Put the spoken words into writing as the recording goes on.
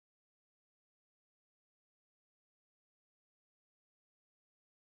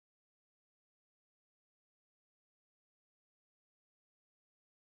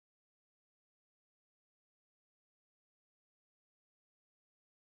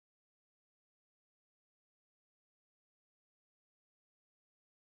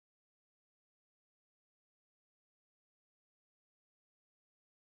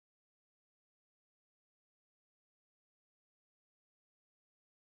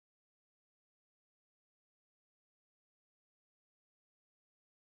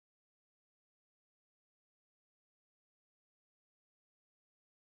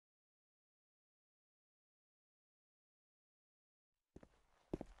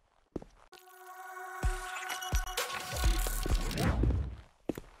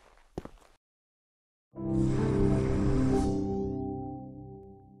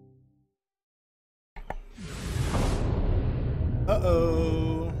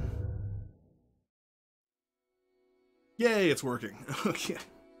Yay, it's working. Okay.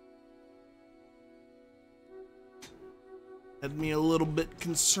 Had me a little bit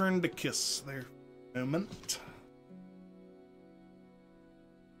concerned to kiss there. Moment.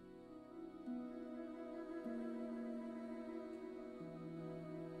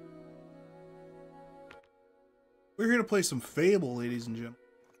 We're here to play some Fable, ladies and gentlemen.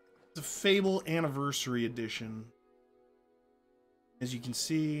 It's a Fable Anniversary Edition. As you can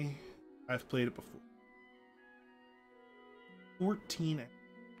see, I've played it before. 14.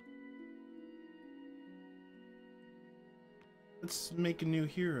 Let's make a new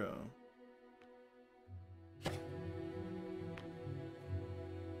hero.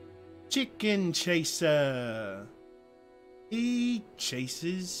 Chicken Chaser. He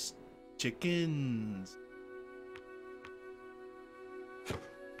chases chickens.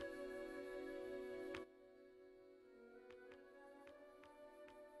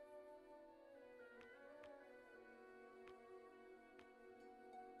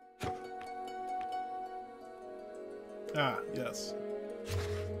 Ah, yes.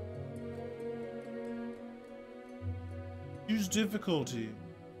 Use difficulty.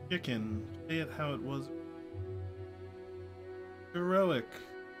 Chicken. Say it how it was. Heroic.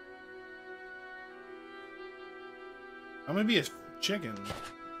 I'm gonna be a chicken.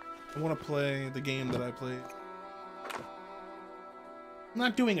 I want to play the game that I played. I'm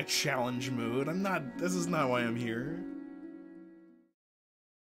not doing a challenge mode. I'm not. This is not why I'm here. I'm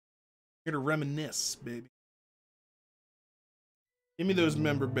here to reminisce, baby. Give me those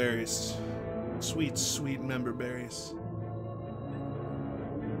member berries. Sweet, sweet member berries.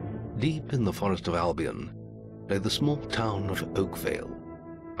 Deep in the forest of Albion lay the small town of Oakvale,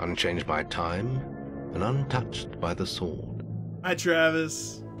 unchanged by time and untouched by the sword. Hi,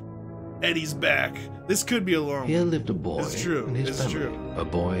 Travis. Eddie's back. This could be a long one. Here lived a boy It's true. and his It's family. true. A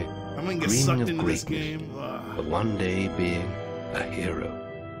boy I'm gonna get dreaming sucked of into this greatness, game. but one day being a hero.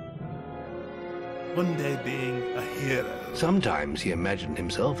 One day being a hero. Sometimes he imagined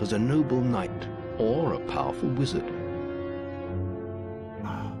himself as a noble knight or a powerful wizard.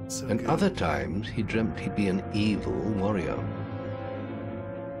 So And good. other times he dreamt he'd be an evil warrior.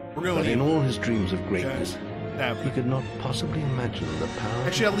 We're going But in evil. all his dreams of greatness, Okay. he could not possibly imagine the power.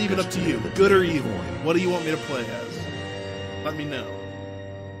 Actually, I'll leave it up to you. that Good or lay evil? before him. What do you want me to play as? Let me know.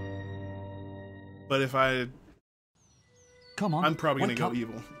 But if I'm Come on. probably gonna wake go up.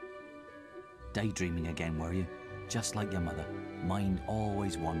 evil. Daydreaming again, were you? Just like your mother. Mind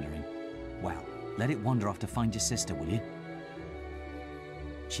always wandering. Well, let it wander off to find your sister, will you?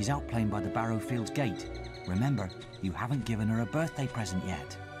 She's out playing by the Barrowfields gate. Remember, you haven't given her a birthday present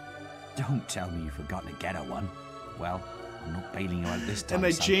yet. Don't tell me you forgot to get her one. Well, I'm not bailing you out this time. And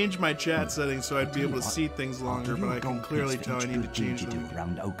I son. changed my chat settings so I'd be Tell able you to what, see things I'll longer, give you but a I can gold clearly piece for tell I each need to good deed change you do them.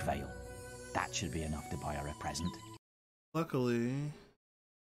 around Oakvale. That should be enough to buy her a present.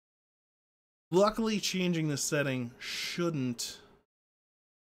 Luckily, changing the setting shouldn't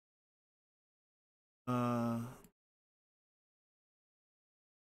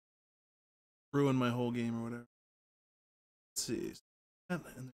ruin my whole game or whatever. Let's see. And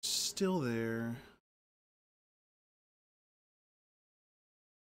they're still there.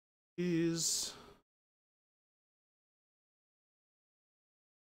 Is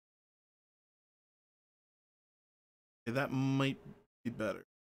okay, that might be better.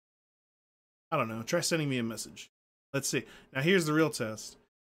 I don't know. Try sending me a message. Let's see. Now here's the real test.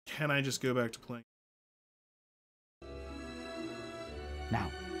 Can I just go back to playing? Now,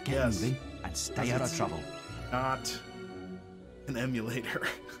 get Yes. moving and stay Because out of it's trouble. Not an emulator.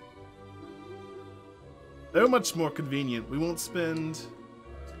 So much more convenient. We won't spend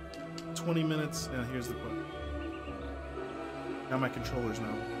 20 minutes. Now here's the question. Now my controller's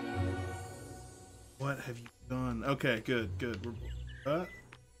now. What have you done? Okay, good, good.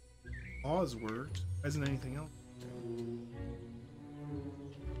 Pause worked. Why isn't anything else?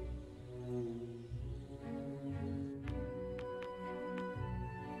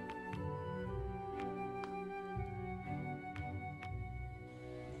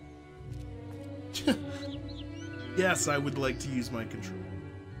 Yes, I would like to use my controller.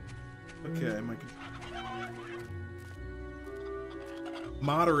 Okay, my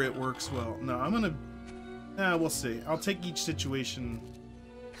moderate works well. No, I'm gonna. We'll see. I'll take each situation.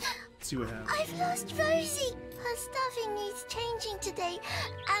 See what happens. I've lost Rosie. Her stuffing needs changing today, and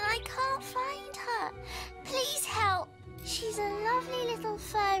I can't find her. Please help. She's a lovely little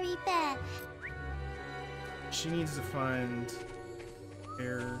furry bear. She needs to find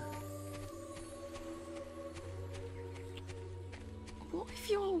air. What if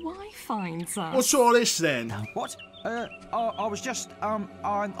your wife finds us? What's all this then? What? I was just,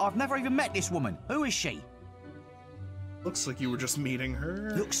 I've never even met this woman. Who is she? Looks like you were just meeting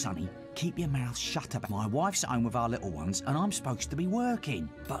her. Look, Sonny, keep your mouth shut about. My wife's at home with our little ones, and I'm supposed to be working.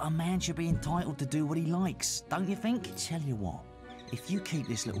 But a man should be entitled to do what he likes, don't you think? Tell you what, if you keep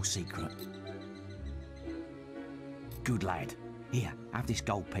this little secret... Good lad. Here, have this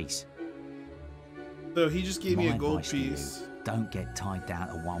gold piece. So he just gave me a gold advice to you, piece. don't get tied down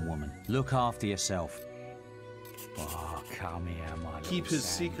to one woman. Look after yourself. Oh, come here, my little Keep his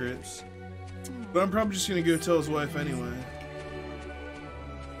sandals. secret. But I'm probably just gonna go tell his wife anyway.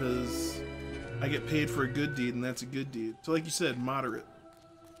 Because I get paid for a good deed, and that's a good deed. So like you said, moderate.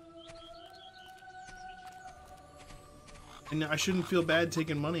 And I shouldn't feel bad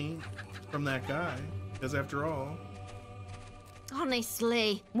taking money from that guy. Because after all...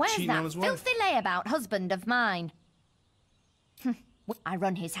 Honestly, where's cheating on that his wife. filthy layabout husband of mine? I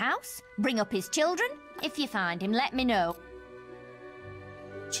run his house, bring up his children. If you find him, let me know.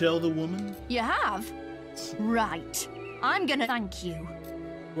 Tell the woman? You have? Right. I'm gonna thank you.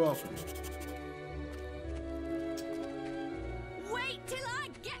 Well, Wait till I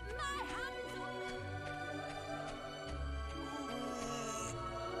get my hands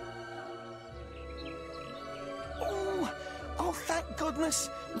on Oh, thank goodness.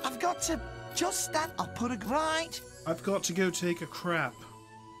 I've got to just that. I'll put it right. I've got to go take a crap.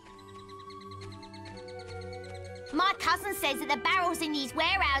 My cousin says that the barrels in these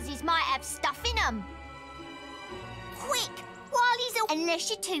warehouses might have stuff in them. Quick, while he's away. Unless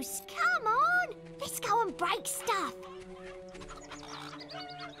you're too... Come on, let's go and break stuff.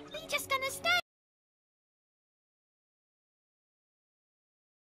 Are you just gonna stay?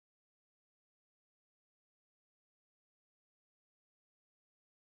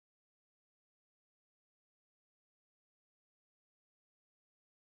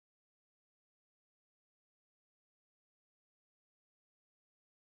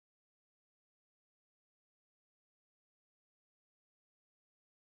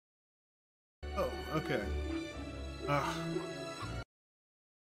 Oh, okay. I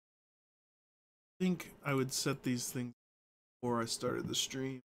think I would set these things before I started the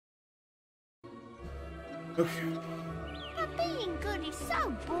stream. Okay. But being good is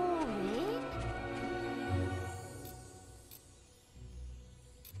so boring.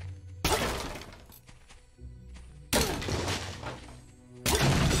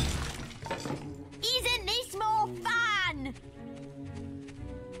 Isn't this more fun?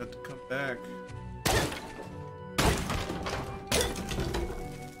 Have to come back.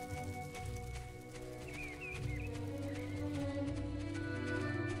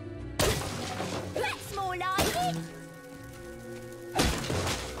 That's more like it.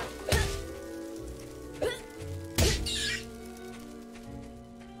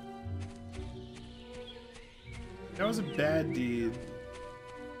 That was a bad deed.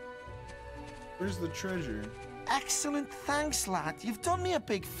 Where's the treasure? Excellent, thanks, lad. You've done me a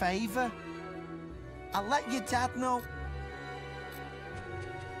big favour. I'll let your dad know.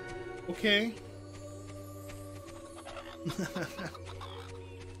 Okay.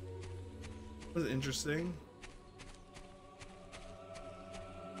 Was it interesting?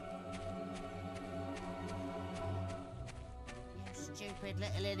 Stupid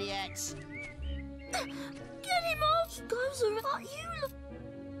little idiots. Get him off! Those are not you.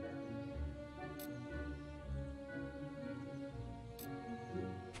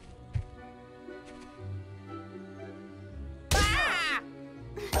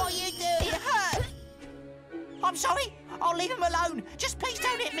 What are you doing? You hurt? I'm sorry. I'll leave him alone. Just please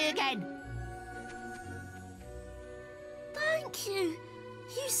don't hit me again. Thank you.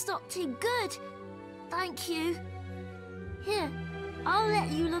 You stopped him good. Thank you. Here, I'll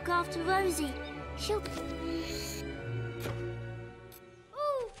let you look after Rosie. She'll...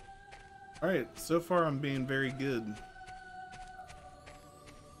 Ooh. Alright, so far I'm being very good.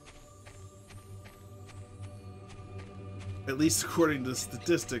 At least according to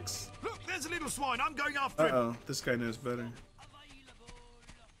statistics. Look, there's a little swine. I'm going after him. Uh-oh, this guy knows better.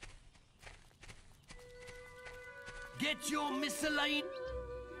 Get your miscellane.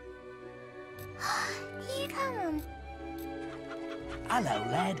 You come. Hello,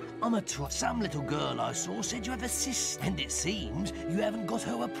 lad. I'm a trot. Some little girl I saw said you have a sister, and it seems you haven't got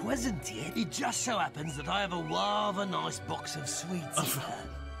her a present yet. It just so happens that I have a rather nice box of sweets here.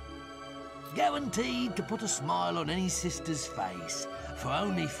 Guaranteed to put a smile on any sister's face for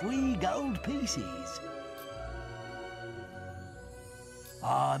only 3 gold pieces.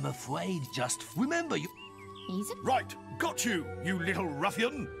 I'm afraid just remember you. Easy. Right, got you, you little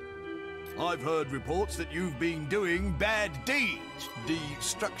ruffian. I've heard reports that you've been doing bad deeds.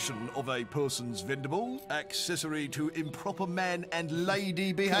 Destruction of a person's vendible, accessory to improper man and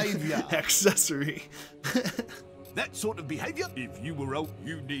lady behaviour. Accessory. That sort of behavior, if you were old,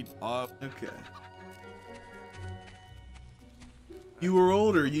 you need... Okay. If you were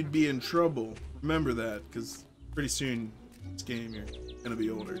older, you'd be in trouble. Remember that, because pretty soon, this game, you're gonna be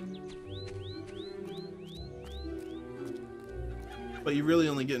older. But you really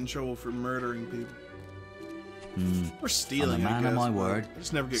only get in trouble for murdering people. Or stealing, I'm a man of my word. I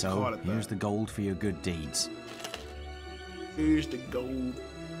just never get so caught at that. Here's the gold for your good deeds. Here's the gold.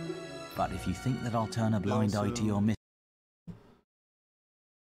 But if you think that I'll turn a blind eye to your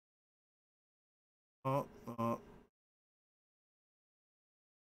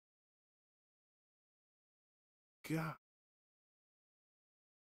God.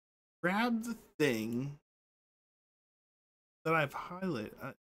 Grab the thing that I've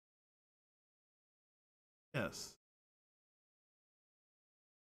highlighted. Yes.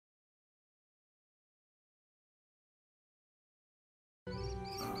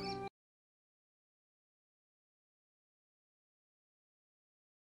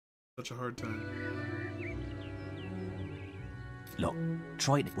 Such a hard time. Look,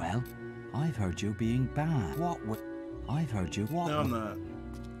 try it. Well, I've heard you being bad. I've heard you. No, I'm not.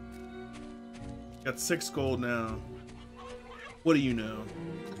 Got 6 gold now. What do you know?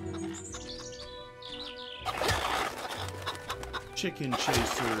 Chicken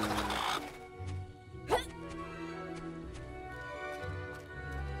chaser.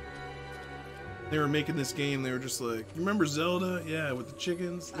 They were making this game, they were just like, you remember Zelda? Yeah, with the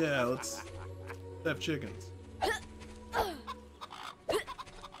chickens? Yeah, let's have chickens.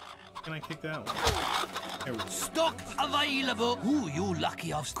 Can I kick that one? There we go. Stock available. Ooh, you're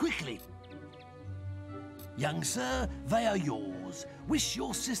lucky I've quickly. Young sir, they are yours. Wish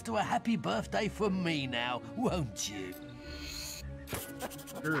your sister a happy birthday from me now, won't you?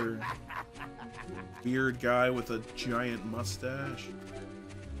 Sure. Weird guy with a giant mustache.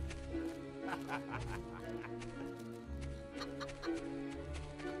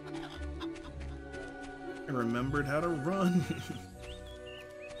 I remembered how to run.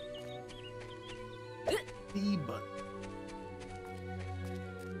 B button.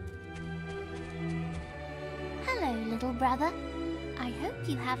 Hello, little brother. I hope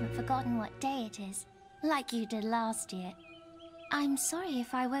you haven't forgotten what day it is, like you did last year. I'm sorry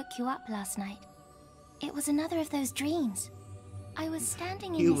if I woke you up last night. It was another of those dreams. I was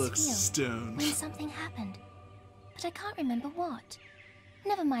standing in this field stoned when something happened, but I can't remember what.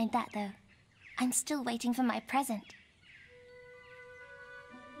 Never mind that, though. I'm still waiting for my present.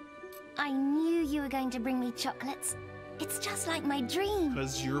 I knew you were going to bring me chocolates. It's just like my dream.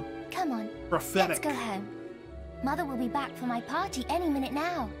 Because you're Come on, prophetic. let's go home. Mother will be back for my party any minute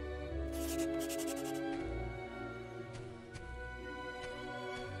now.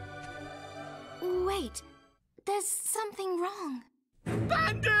 Wait, there's something wrong.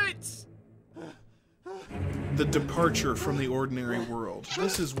 Bandits! The departure from the ordinary world.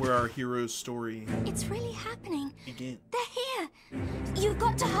 This is where our hero's story It's really happening. begins. They're here. You've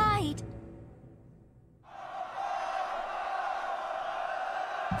got to hide.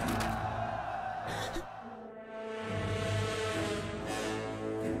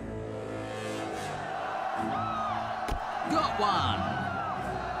 Got one!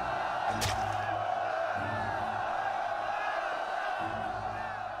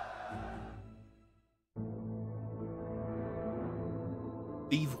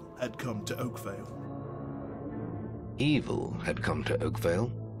 Evil had come to Oakvale. Evil had come to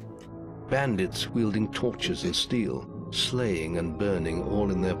Oakvale. Bandits wielding torches and steel, slaying and burning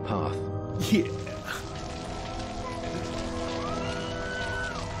all in their path. Yeah.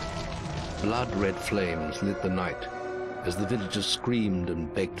 Blood-red flames lit the night as the villagers screamed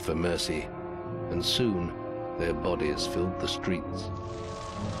and begged for mercy, and soon their bodies filled the streets.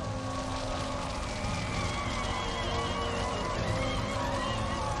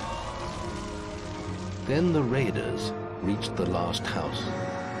 Then the raiders reached the last house,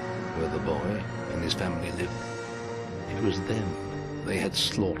 where the boy and his family lived. It was them they had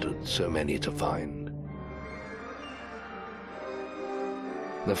slaughtered so many to find.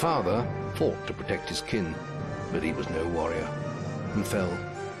 The father fought to protect his kin, but he was no warrior, and fell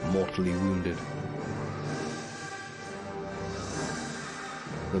mortally wounded.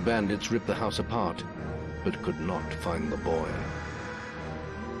 The bandits ripped the house apart, but could not find the boy.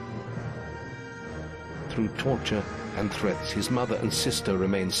 Through torture and threats, his mother and sister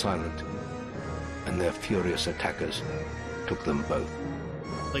remained silent, and their furious attackers took them both.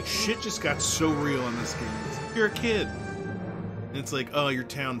 Like, shit just got so real in this game. You're a kid. And it's like, oh, your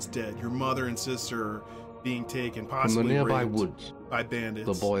town's dead. Your mother and sister are being taken, possibly From the nearby raped woods, by bandits.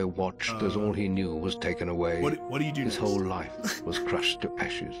 the boy watched as all he knew was taken away. What do you do His next? whole life was crushed to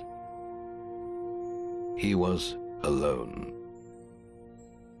ashes. He was alone.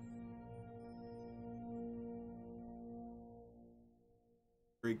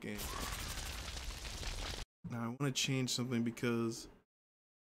 Great game. Now I want to change something because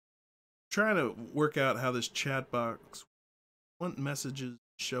I'm trying to work out how this chat box, I want messages to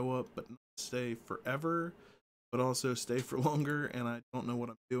show up but not stay forever, but also stay for longer, and I don't know what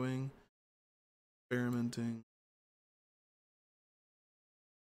I'm doing. Experimenting.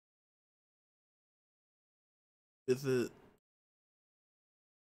 With it.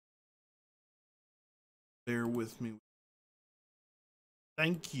 Bear with me.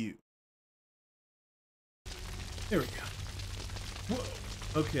 Thank you. There we go.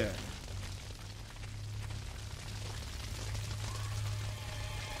 Whoa. Okay.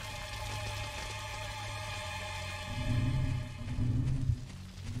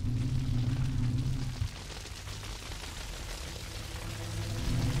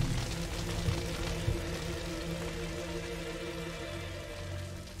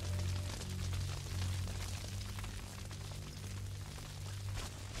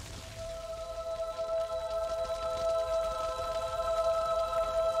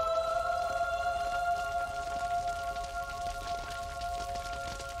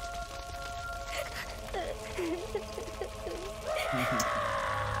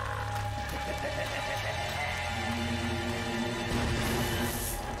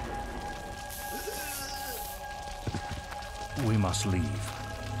 We must leave.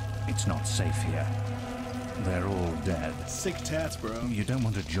 It's not safe here. They're all dead. Sick tats, bro. You don't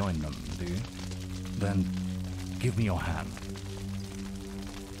want to join them, do you? Then give me your hand.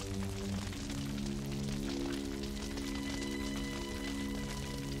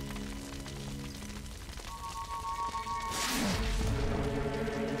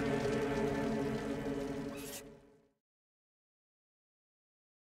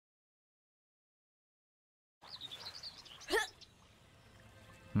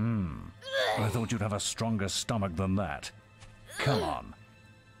 I thought you'd have a stronger stomach than that. Come on.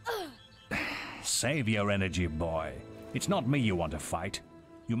 Save your energy, boy. It's not me you want to fight.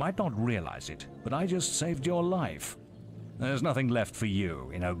 You might not realize it, but I just saved your life. There's nothing left for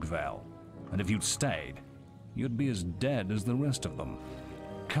you in Oakvale. And if you'd stayed, you'd be as dead as the rest of them.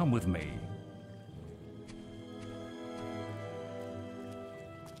 Come with me.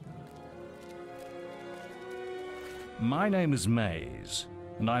 My name is Maze,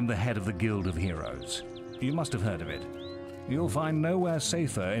 and I'm the head of the Guild of Heroes. You must have heard of it. You'll find nowhere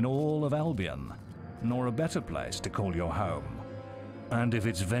safer in all of Albion, nor a better place to call your home. And if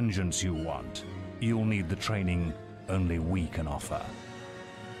it's vengeance you want, you'll need the training only we can offer.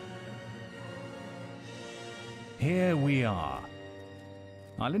 Here we are.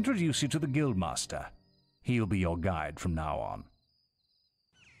 I'll introduce you to the Guildmaster. He'll be your guide from now on.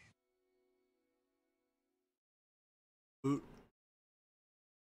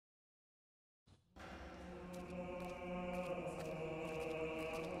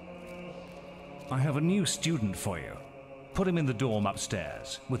 I have a new student for you. Put him in the dorm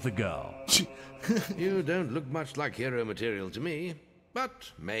upstairs, with the girl. You don't look much like hero material to me,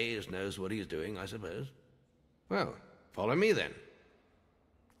 but Maze knows what he's doing, I suppose. Well, follow me then.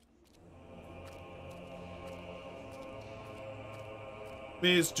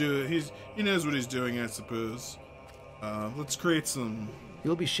 Maze do it. He knows what he's doing, I suppose. Let's create some...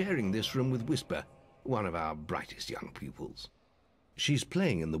 You'll be sharing this room with Whisper, one of our brightest young pupils. She's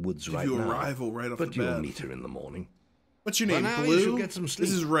playing in the woods right now. Give you a rival right off the bat. But you'll meet her in the morning. What's your name, now Blue? You should get some sleep.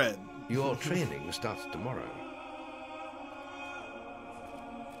 This is Red. Your training starts tomorrow.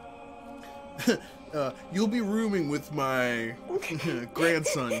 You'll be rooming with my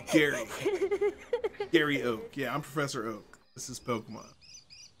grandson, Gary. Gary Oak. Yeah, I'm Professor Oak. This is Pokemon.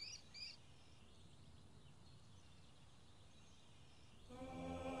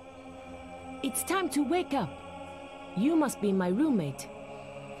 It's time to wake up. You must be my roommate.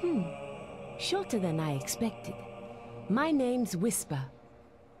 Shorter than I expected. My name's Whisper.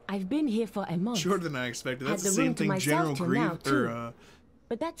 I've been here for a month. Shorter than I expected. That's Had the the room same to thing myself General till now, Grievous too.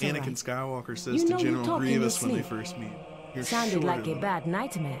 But that's all Anakin right. Skywalker says You to know you General talk in your Grievous when they sleep. first meet. You're Sounded shorter like a than bad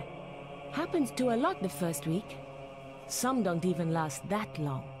nightmare. Happens to a lot the first week. Some don't even last that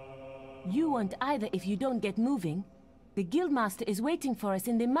long. You won't either if you don't get moving. The Guildmaster is waiting for us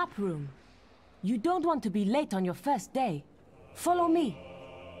in the map room. You don't want to be late on your first day. Follow me.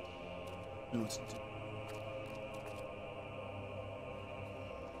 You know what to do.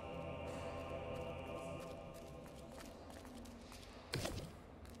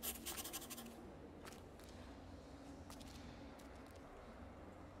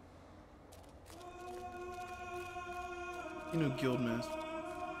 You know, Guildmaster.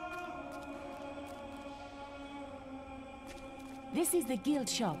 This is the guild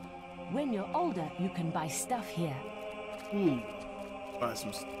shop. When you're older, you can buy stuff here. Ooh. Buy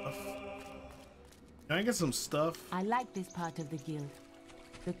some stuff. Can I get some stuff? I like this part of the guild.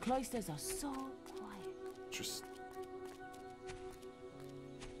 The cloisters are so quiet. Just.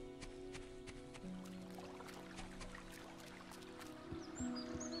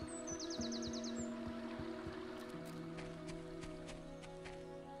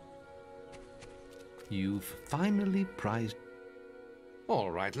 You've finally prized... All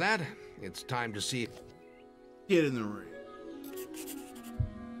right, lad. It's time to see... Get in the ring.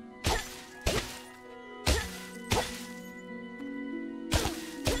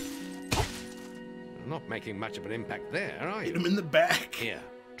 Not making much of an impact there, are you? Hit him in the back. Here,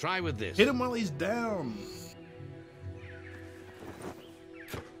 try with this. Hit him while he's down.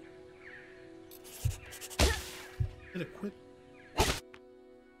 Hit a quick.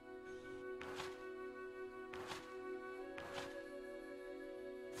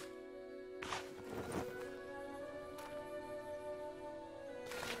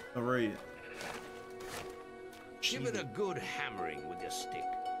 All right. Give it a good hammering with your stick.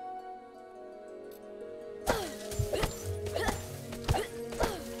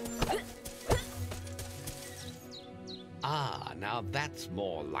 Ah, now that's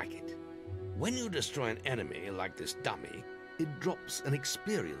more like it. When you destroy an enemy like this dummy, it drops an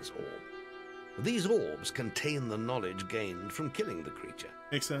experience orb. These orbs contain the knowledge gained from killing the creature.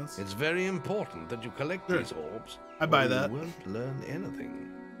 Makes sense. It's very important that you collect these orbs. I buy or that. You won't learn anything.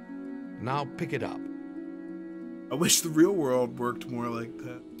 Now pick it up. I wish the real world worked more like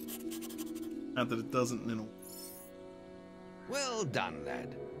that. Not that it doesn't, you know. Well done,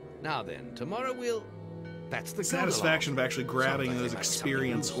 lad. Now then, tomorrow we'll... That's the satisfaction of actually grabbing those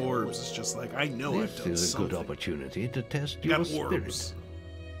experience orbs. It's just like, I know I've done something. This is a good opportunity to test your spirit.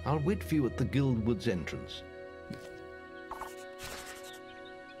 I'll wait for you at the Guildwood's entrance.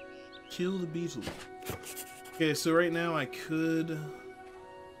 Kill the beetle. Okay, so right now I could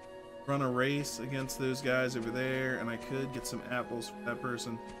run a race against those guys over there, and I could get some apples for that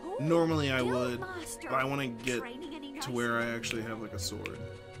person. Normally I would, but I want to get to where I actually have like a sword.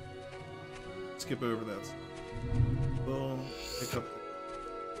 Skip over that. We'll pick up,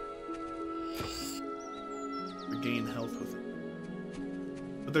 regain health with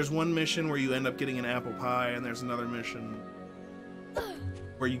it. But there's one mission where you end up getting an apple pie, and there's another mission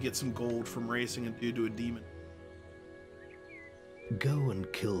where you get some gold from racing a dude to a demon. Go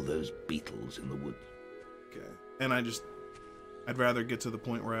and kill those beetles in the woods. Okay. And I'd rather get to the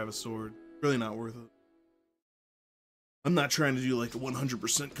point where I have a sword. Really not worth it. I'm not trying to do like a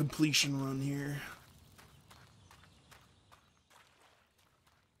 100% completion run here.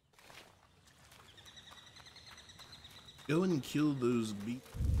 Go and kill those beetles.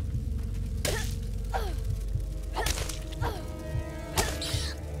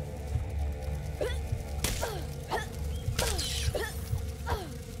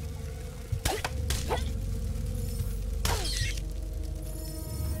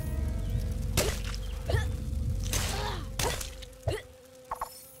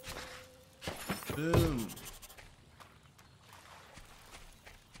 Boom.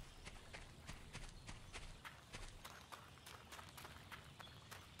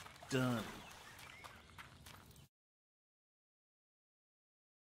 Done.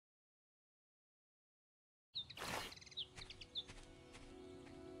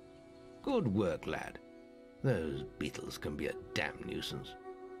 Good work, lad. Those beetles can be a damn nuisance.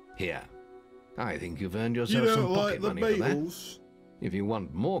 Here, I think you've earned yourself some pocket money for that. If you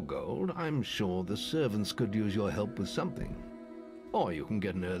want more gold, I'm sure the servants could use your help with something. Or you can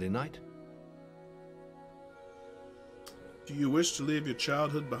get an early night. Do you wish to leave your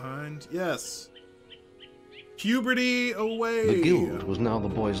childhood behind? Yes. Puberty away! The guild was now the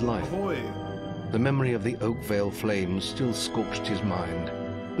boy's life. Ahoy. The memory of the Oakvale flames still scorched his mind,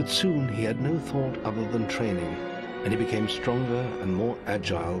 but soon he had no thought other than training, and he became stronger and more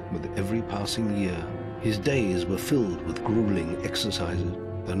agile with every passing year. His days were filled with grueling exercises,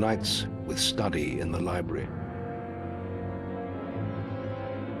 the nights with study in the library.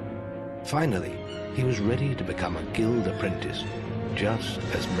 Finally, he was ready to become a guild apprentice, just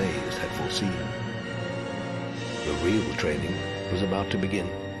as Maze had foreseen. The real training was about to begin.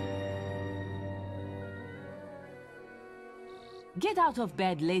 Get out of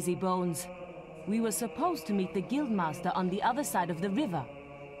bed, lazy bones. We were supposed to meet the guildmaster on the other side of the river.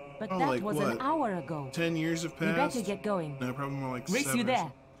 But that like was what? an hour ago. 10 years have passed? You better get going. No, probably more like Race 7 you or there.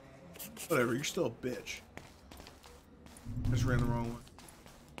 something. Whatever, you're still a bitch. I just ran the wrong way.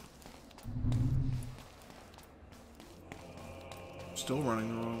 Still running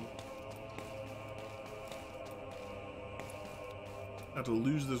the wrong way. About to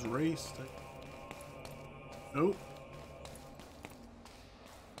lose this race. Nope.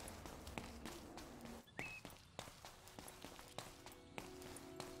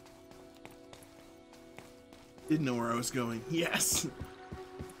 Didn't know where I was going. Yes!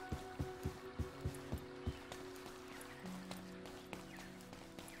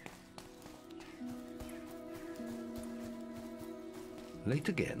 Late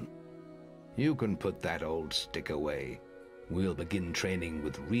again? You can put that old stick away. We'll begin training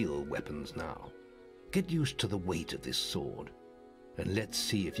with real weapons now. Get used to the weight of this sword, and let's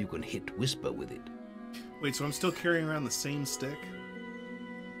see if you can hit Whisper with it. Wait, so I'm still carrying around the same stick?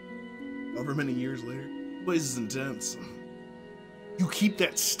 However many years later? Boy, this is intense. You keep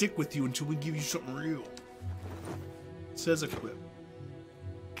that stick with you until we give you something real. It says equip.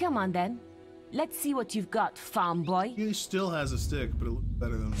 Come on then. Let's see what you've got, farm boy. He still has a stick, but it looks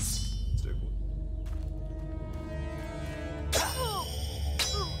better than a stick.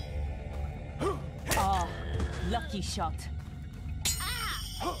 Oh, lucky shot.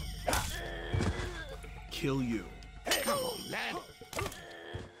 Kill you. Come on, lad.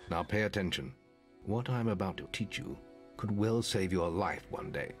 Now pay attention. What I'm about to teach you could well save your life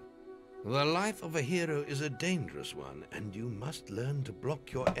one day. The life of a hero is a dangerous one, and you must learn to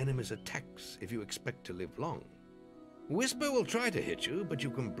block your enemy's attacks if you expect to live long. Whisper will try to hit you, but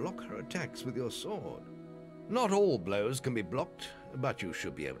you can block her attacks with your sword. Not all blows can be blocked, but you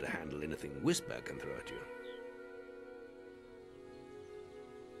should be able to handle anything Whisper can throw at you.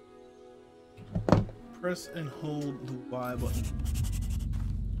 Press and hold the Y button.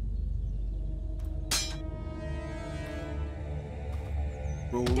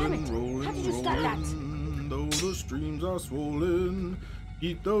 Rolling, rolling, though the streams are swollen,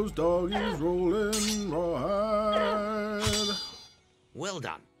 keep those doggies rolling, rawhide. Well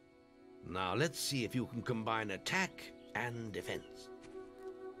done. Now let's see if you can combine attack and defense.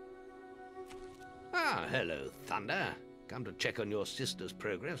 Ah, hello, Thunder. Come to check on your sister's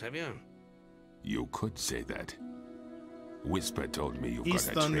progress, have you? You could say that. Whisper told me you He's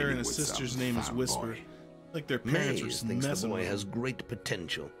got a Thunder training and his with sister's some name is farm Whisper. boy. Like their parents Maze were thinks messing the boy with has him. great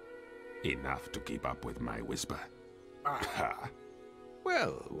potential. Enough to keep up with my Whisper.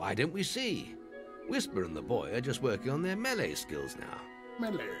 Well, why don't we see? Whisper and the boy are just working on their melee skills now.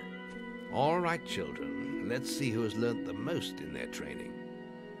 Melee. All right, children. Let's see who has learnt the most in their training.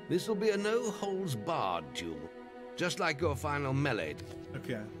 This will be a no-holds-barred duel, just like your final melee.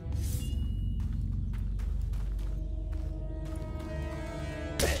 Okay.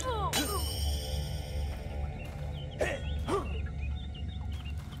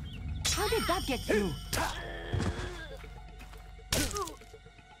 How did that get through?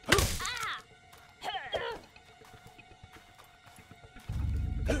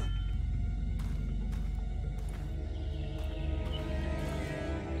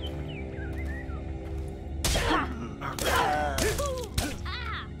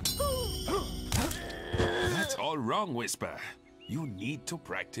 That's all wrong, Whisper. You need to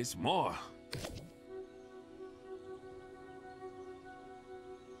practice more.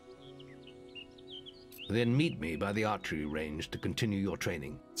 Then meet me by the archery range to continue your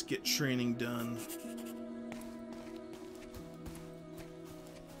training. Let's get training done.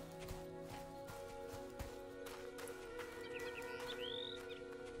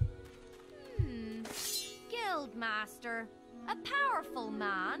 Guildmaster, a powerful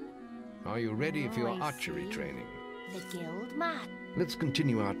man. Are you ready for your I archery see. training? The guild man. Let's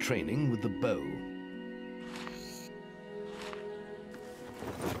continue our training with the bow.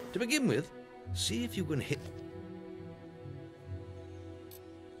 To begin with, see if you can hit.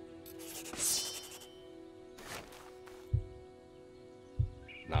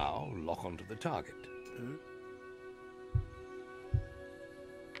 Now, lock onto the target.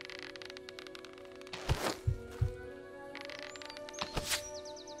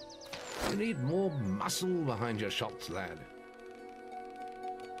 You need more muscle behind your shots, lad.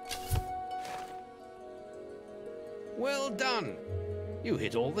 Well done! You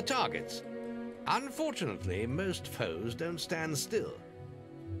hit all the targets. Unfortunately, most foes don't stand still.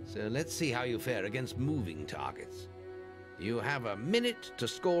 So let's see how you fare against moving targets. You have a minute to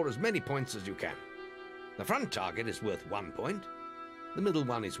score as many points as you can. The front target is worth 1 point. The middle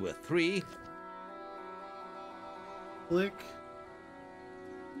one is worth 3. Click.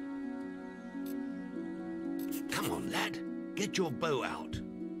 Come on, lad. Get your bow out.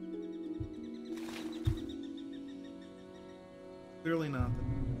 Clearly not.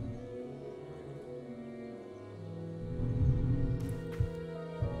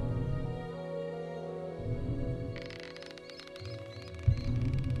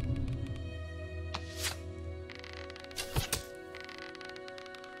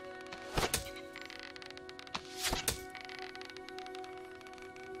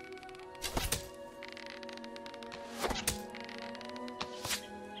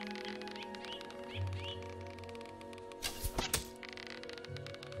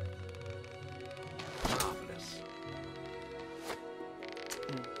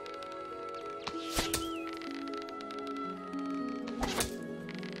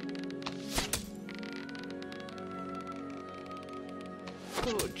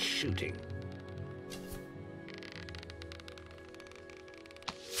 Good shooting.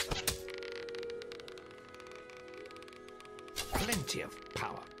 Plenty of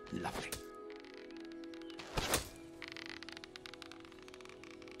power. Lovely.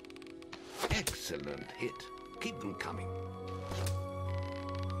 Excellent hit. Keep them coming.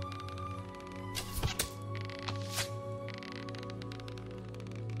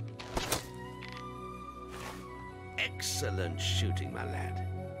 Excellent shooting, my lad.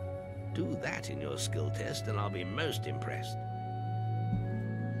 Do that in your skill test and I'll be most impressed.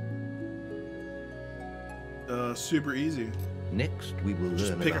 Super easy. Next, we will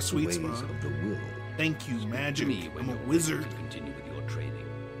Just learn pick about a sweet the ways spot. of the will. Thank you, magic. Me when I'm a you're ready wizard. to continue with your training.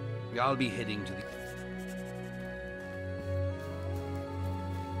 I'll be heading to the...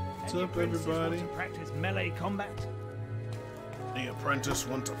 What's up, everybody? Want to practice melee combat? The apprentice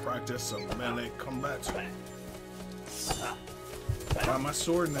want to practice some melee combat. Got my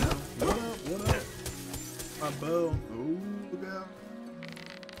sword now. What up? What up? My bow. Oh, look out.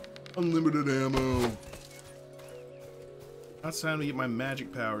 Unlimited ammo. Now it's time to get my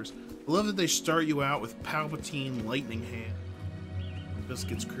magic powers. I love that they start you out with Palpatine Lightning Hand. It just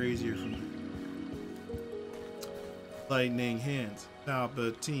gets crazier from there. Lightning Hands.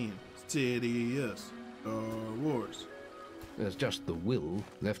 Palpatine. Sidious. Star Wars. There's just the will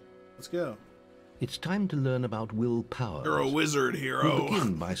left. Let's go. It's time to learn about will powers. You're a wizard, hero. We'll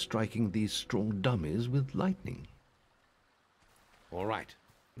begin by striking these strong dummies with lightning. All right.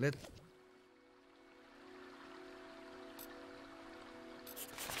 Let's...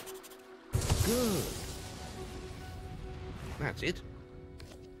 Good. That's it.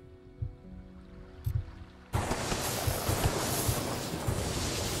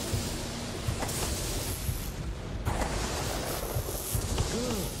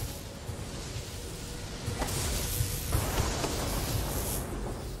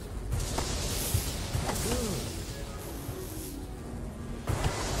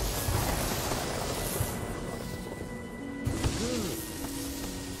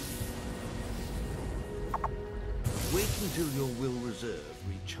 Wait until your will reserve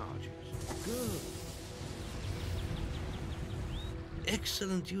recharges. Good.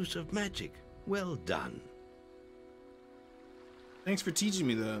 Excellent use of magic. Well done. Thanks for teaching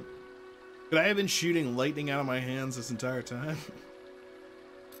me that. But I have been shooting lightning out of my hands this entire time.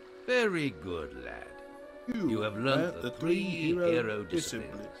 Very good, lad. You have learned the three hero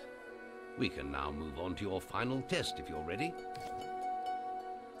disciplines. We can now move on to your final test if you're ready.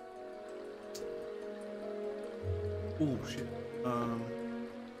 Oh shit.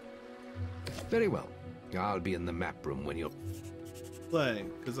 Very well. I'll be in the map room when you're... Play,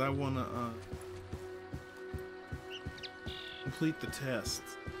 because I want to complete the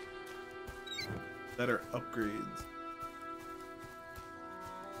tests. Better upgrades.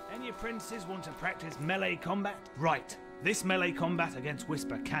 Any apprentices want to practice melee combat? Right. This melee combat against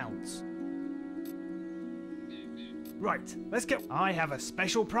Whisper counts. Right. Let's go. I have a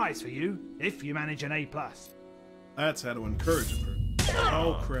special prize for you if you manage an A+. That's how to encourage a person.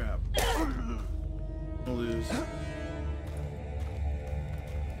 Oh crap. I'll lose.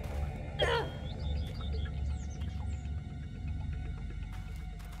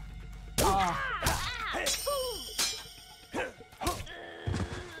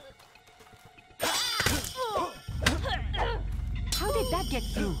 How did that get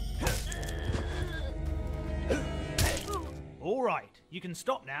through? All right. You can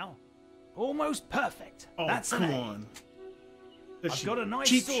stop now. Almost perfect. Oh, That's come an A. on. I've got a nice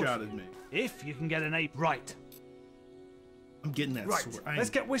cheap sword shot for at you. me. If you can get an A right. I'm getting that Right. sword. Let's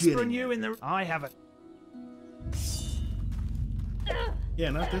get Whisper and you in the... I have a... Yeah,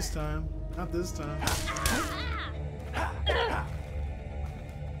 not this time. Not this time.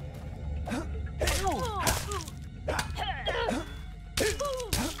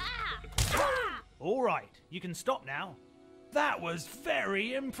 All right. You can stop now. That was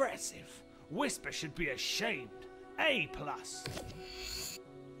very impressive. Whisper should be ashamed. A+.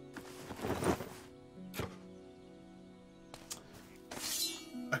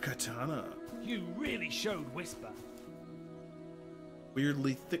 A katana. You really showed Whisper.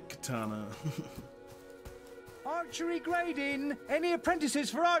 Weirdly thick katana. Archery grading! Any apprentices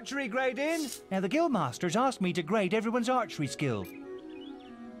for archery grading? Now, the guildmasters asked me to grade everyone's archery skill.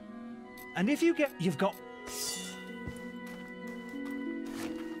 And if you get... You've got...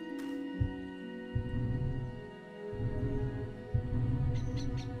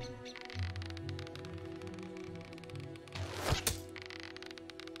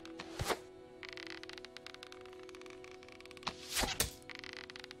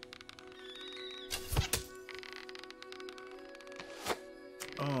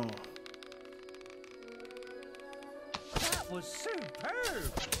 was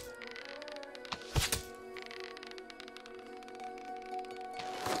superb.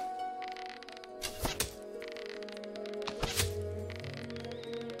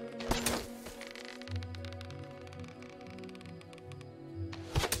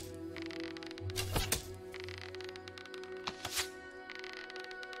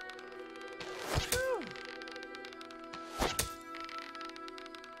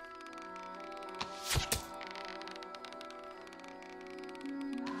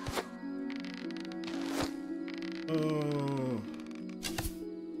 Oh,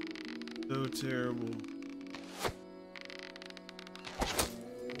 so terrible.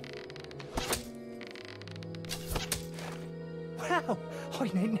 Wow, I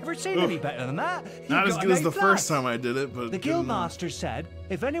ain't never seen any better than that. Not You as got good an as the A+. first time I did it, but The good enough. Guildmaster said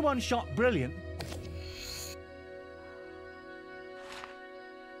if anyone shot brilliant.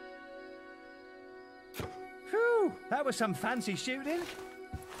 Whew, that was some fancy shooting.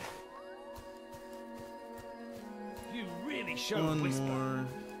 You really showed One Whisper. more.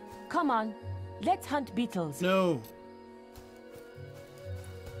 Come on, let's hunt beetles. No.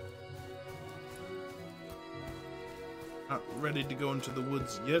 Not ready to go into the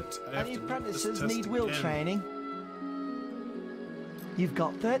woods yet. I have Any to do this apprentices test need will again. training? You've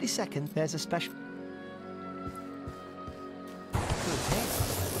got 30 seconds. There's a special. Good hit.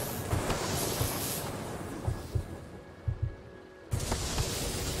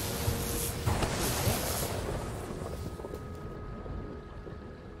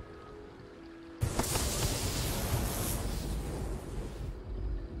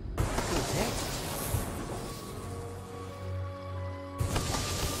 Good hit.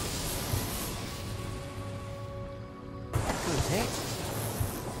 Good hit.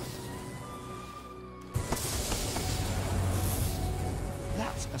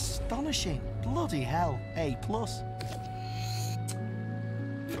 That's astonishing. Bloody hell. A+.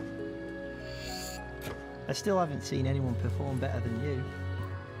 I still haven't seen anyone perform better than you.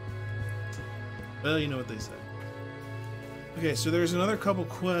 Well, you know what they say. Okay, so there's another couple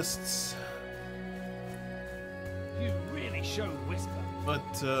quests, You really showed Whisper.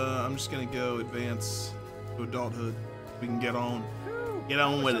 but I'm just gonna go advance to adulthood. We can get on. Get That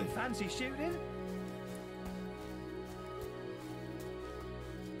on was with some it. fancy shooting.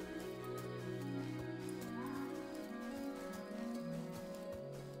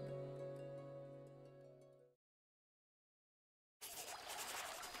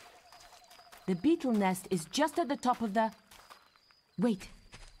 The beetle nest is just at the top of the... Wait.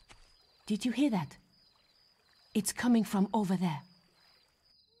 Did you hear that? It's coming from over there.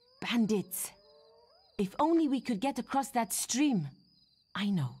 Bandits. If only we could get across that stream. I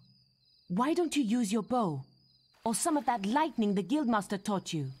know. Why don't you use your bow? Or some of that lightning the Guildmaster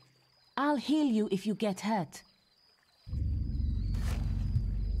taught you? I'll heal you if you get hurt.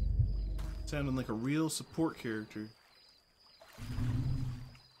 Sounding like a real support character.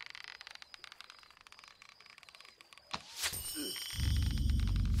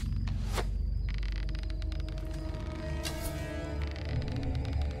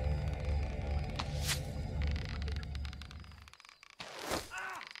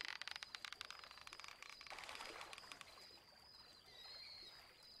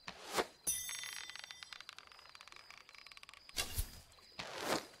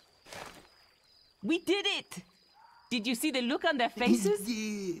 We did it! Did you see the look on their faces?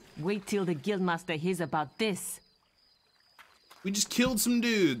 Wait till the Guildmaster hears about this. We just killed some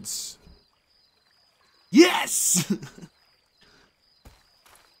dudes. Yes!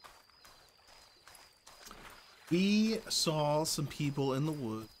 We saw some people in the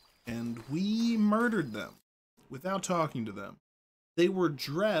woods and we murdered them without talking to them. They were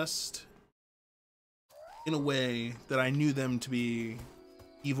dressed in a way that I knew them to be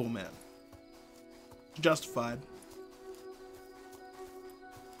evil men. Justified.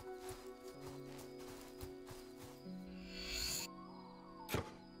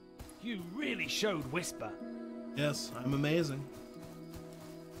 You really showed Whisper. Yes, I'm amazing.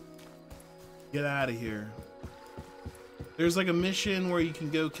 Get out of here. There's like a mission where you can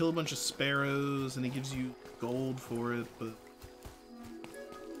go kill a bunch of sparrows and it gives you gold for it, but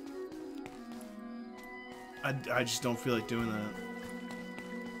I just don't feel like doing that.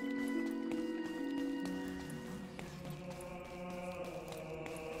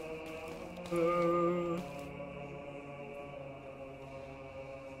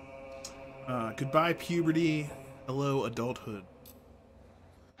 Goodbye puberty, hello adulthood.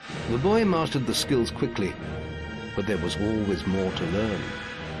 The boy mastered the skills quickly, but there was always more to learn.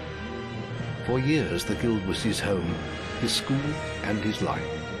 For years, the guild was his home, his school, and his life.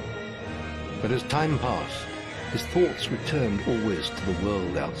 But as time passed, his thoughts returned always to the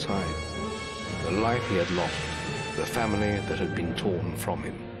world outside, the life he had lost, the family that had been torn from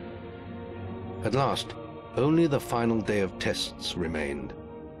him. At last, only the final day of tests remained.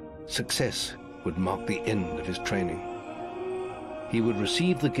 Success would mark the end of his training. He would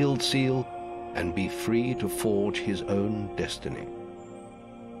receive the guild seal and be free to forge his own destiny.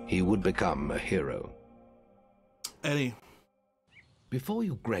 He would become a hero. Eddie. Before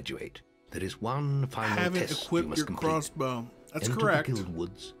you graduate, there is one final Haven't test equipped you must your complete. crossbow. That's Enter correct. the guild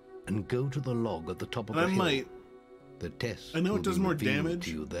woods and go to the log at the top of And the I hill. might. The test I know will it does be more revealed damage.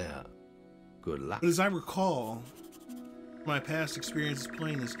 to you there. Good luck. But as I recall, my past experiences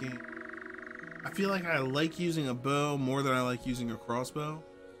playing this game, I feel like I like using a bow more than I like using a crossbow.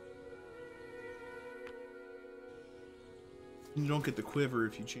 You don't get the quiver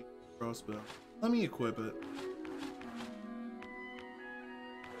if you change the crossbow. Let me equip it.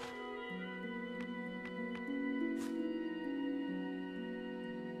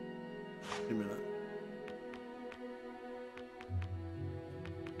 Wait a minute.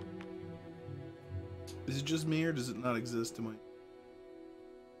 Is it just me or does it not exist in my...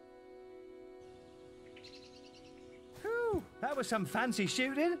 Whew, that was some fancy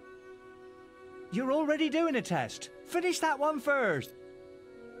shooting. You're already doing a test. Finish that one first.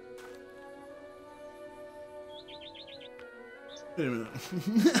 Wait a minute.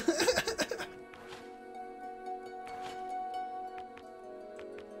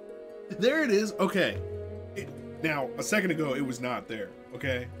 There it is. Okay. Now, a second ago, it was not there.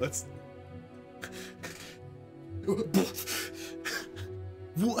 Okay? Let's...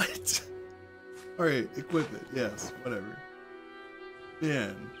 What? Alright, equip it. Yes, whatever.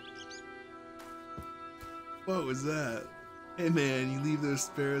 Man. What was that? Hey man, you leave those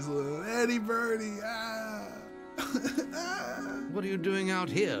sparrows alone. Eddie Birdie! Ah! What are you doing out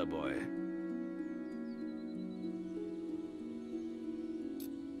here, boy?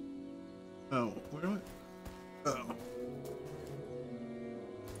 Oh, where am I? Oh.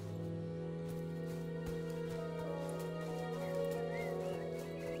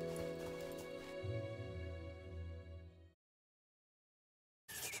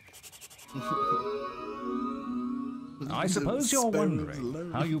 I suppose you're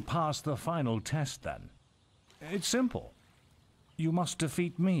wondering how you pass the final test then. It's simple. You must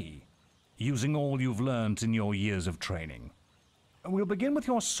defeat me, using all you've learned in your years of training. We'll begin with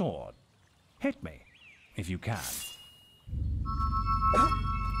your sword. Hit me, if you can.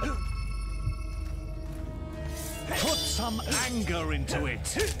 Put some anger into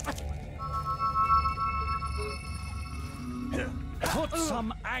it. Put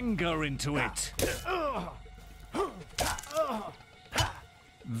some anger into it.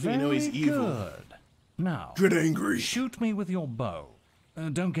 Very You know he's evil. good. Now, Get angry. Shoot me with your bow.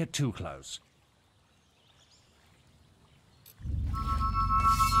 Don't get too close.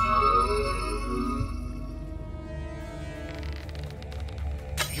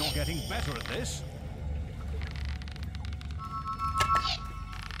 You're getting better at this.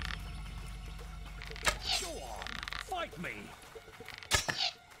 Go on, fight me.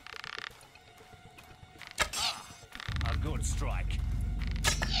 A good strike.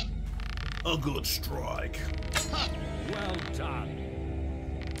 A good strike. Ha, well done.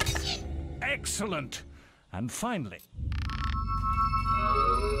 Excellent. And finally...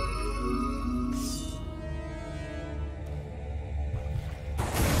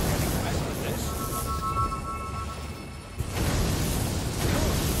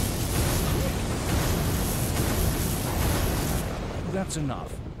 That's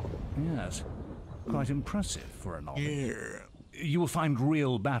enough. Yes. Quite impressive for an novice. Yeah. You will find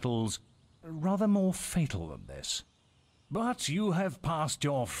real battles rather more fatal than this. But you have passed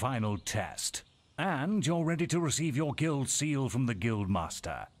your final test, and you're ready to receive your guild seal from the guild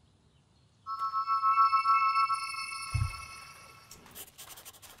master.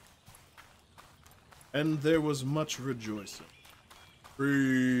 And there was much rejoicing.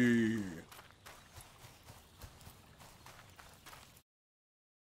 Free.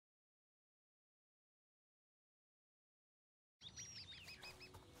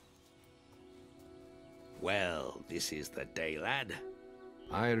 Well, this is the day, lad.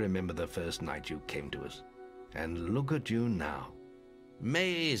 I remember the first night you came to us. And look at you now.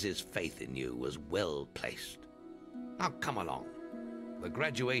 Maze's faith in you was well placed. Now come along. The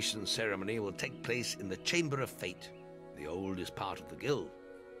graduation ceremony will take place in the Chamber of Fate, the oldest part of the guild.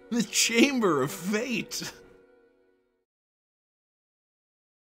 The Chamber of Fate!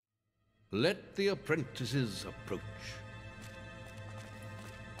 Let the apprentices approach.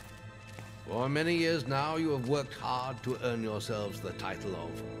 For many years now you have worked hard to earn yourselves the title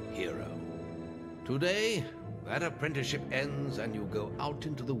of hero. Today, That apprenticeship ends and you go out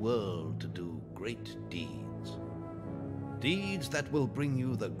into the world to do great deeds. Deeds that will bring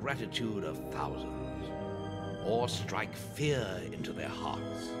you the gratitude of thousands, or strike fear into their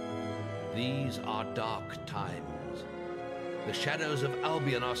hearts. These are dark times. The shadows of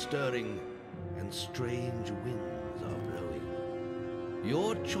Albion are stirring, and strange winds are blowing.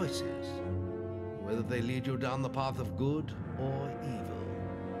 Your choices, whether they lead you down the path of good or evil,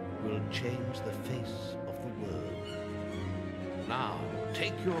 will change the face of the world. Now,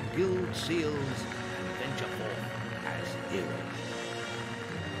 take your guild seals and venture forth as heroes.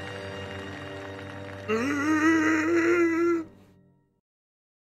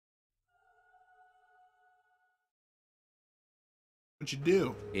 What you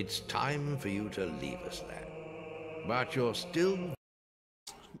do? It's time for you to leave us, lad. But you're still...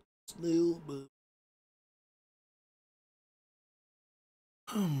 but...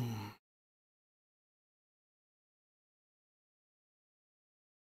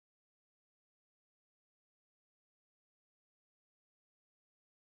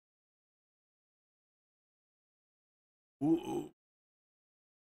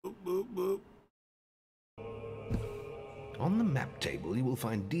 On the map table, you will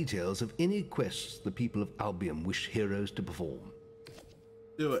find details of any quests the people of Albion wish heroes to perform.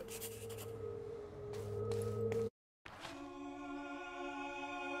 Do it.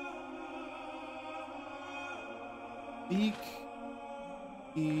 Speak,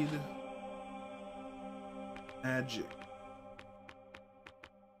 heed, magic.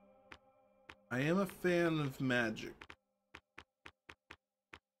 I am a fan of magic.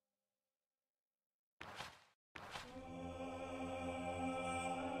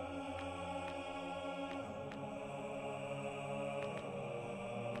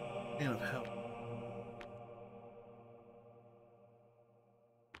 Fan of hell.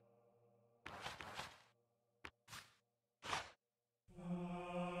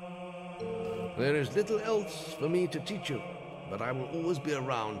 There is little else for me to teach you, but I will always be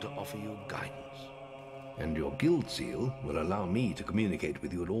around to offer you guidance. And your guild seal will allow me to communicate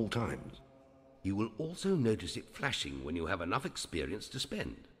with you at all times. You will also notice it flashing when you have enough experience to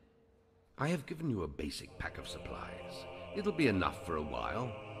spend. I have given you a basic pack of supplies. It'll be enough for a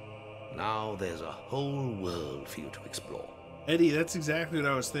while. Now there's a whole world for you to explore. Eddie, that's exactly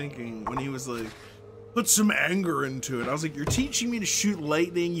what I was thinking when he was like, put some anger into it. I was like, you're teaching me to shoot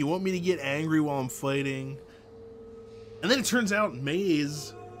lightning. You want me to get angry while I'm fighting. And then it turns out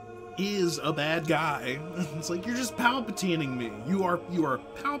Maze is a bad guy. It's like, you're just Palpatining me. You are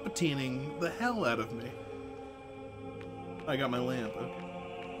Palpatining the hell out of me. I got my lamp. Okay.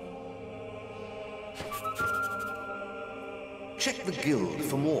 Check the guild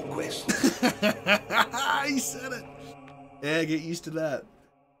for more quests. He said it. Yeah, get used to that.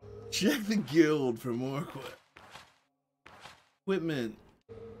 Check the guild for more equipment.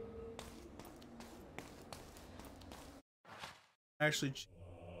 Actually,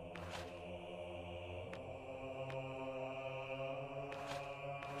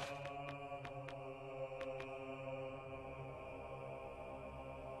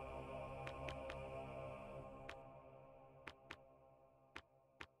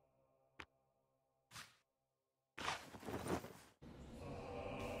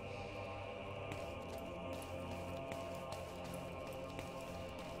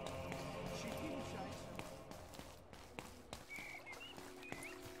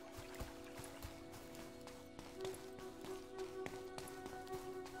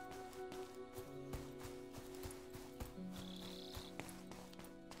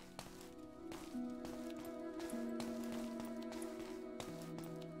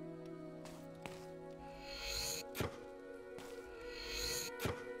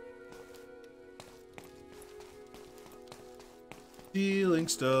 stealing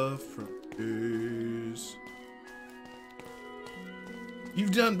stuff from Vase.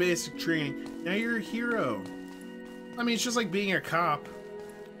 You've done basic training. Now you're a hero. I mean, it's just like being a cop.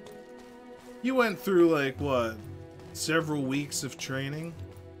 You went through, like, what? Several weeks of training?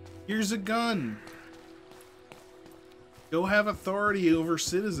 Here's a gun. Go have authority over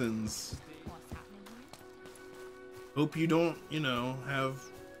citizens. Hope you don't, you know, have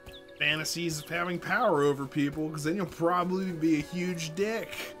fantasies of having power over people, because then you'll probably be a huge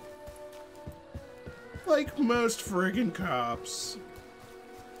dick. Like most friggin' cops.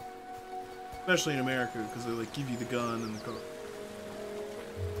 Especially in America, because they like give you the gun and the car.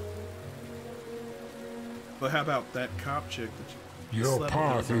 But how about that cop chick that you Your slept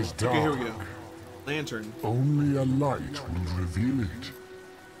path with? is dark. Okay, here we go. Lantern. Only a light will reveal it.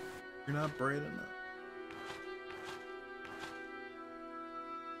 You're not bright enough.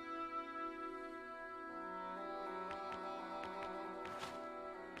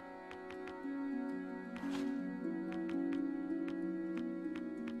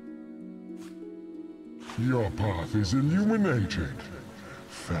 Your path is illuminated.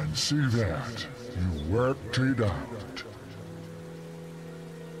 Fancy that. You worked it out.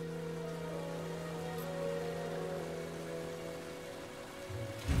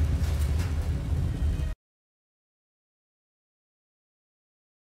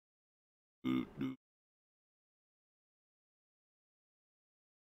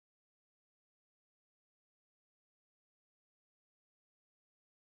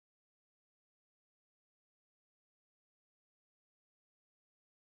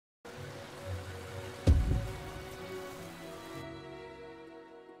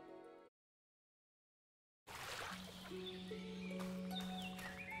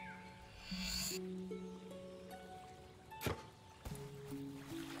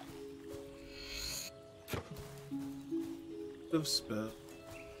 Of spell.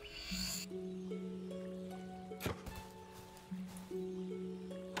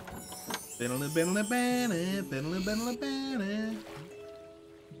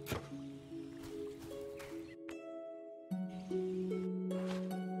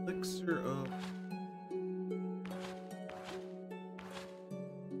 Elixir of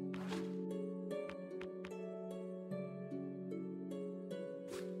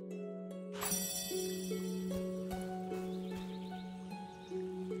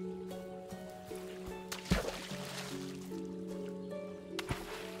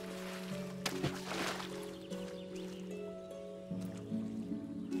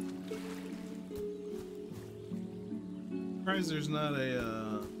there's not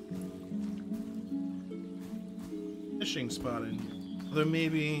a fishing spot in here. Although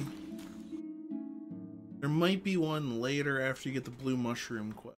maybe there might be one later after you get the blue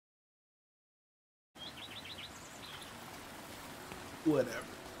mushroom quest. Whatever.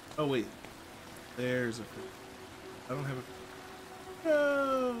 Oh wait, there's a fish. I don't have a.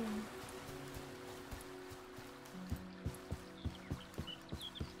 No.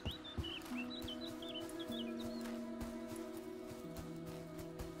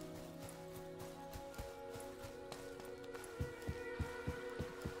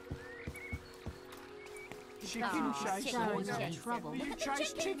 Chicken chase. Trouble. You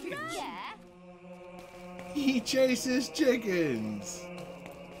chase chickens. Yeah. He chases chickens.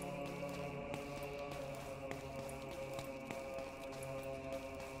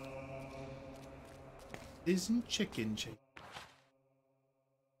 Isn't chicken chase?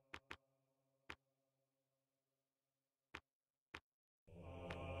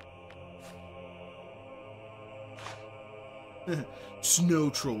 Snow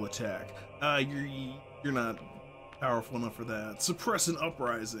troll attack. You're not powerful enough for that. Suppress an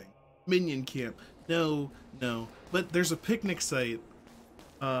uprising. Minion camp. No. But there's a picnic site,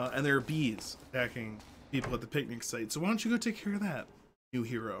 and there are bees attacking people at the picnic site. So why don't you go take care of that, new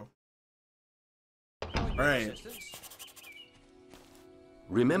hero? Alright.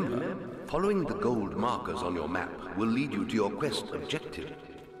 Remember, following the gold markers on your map will lead you to your quest objective.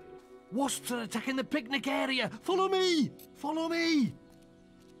 Wasps are attacking the picnic area! Follow me! Follow me!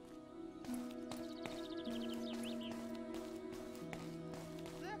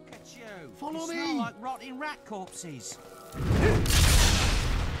 Look at you! Follow you me! Smell like rotting rat corpses.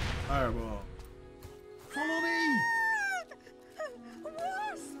 Fireball. Follow me!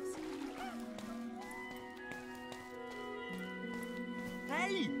 Wasps!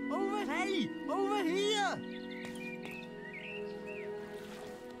 Hey! Over here!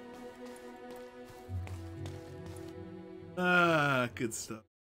 Ah, good stuff.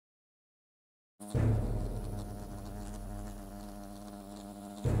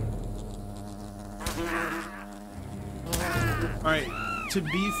 Alright, to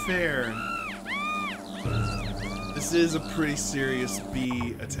be fair, this is a pretty serious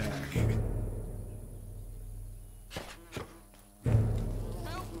bee attack.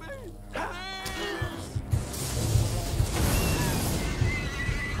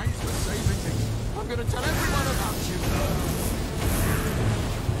 Thanks for saving me. I'm going to tell everyone about you.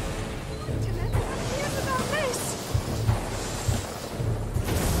 Tell everyone here about this.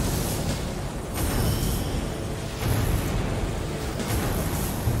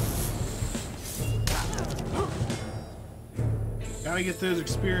 Gotta get those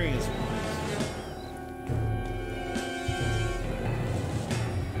experience points.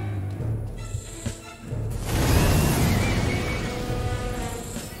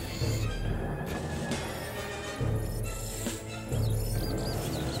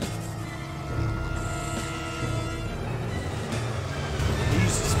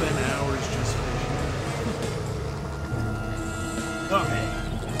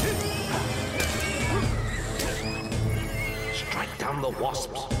 Strike down the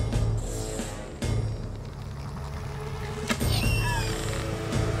wasps.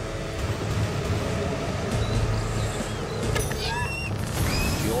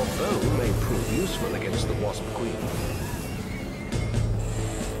 bow may prove useful against the Wasp Queen.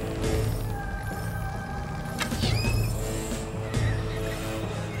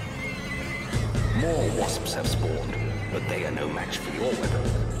 More wasps have spawned, but they are no match for your weapon.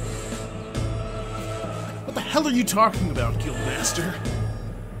 What the hell are you talking about, Guildmaster?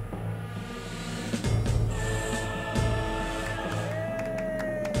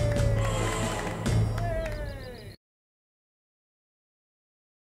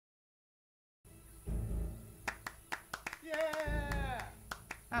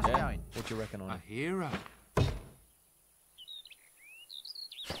 How's it going? What do you reckon on it? A hero.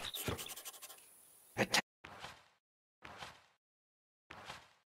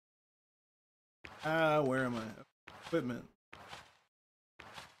 Where am I? Equipment.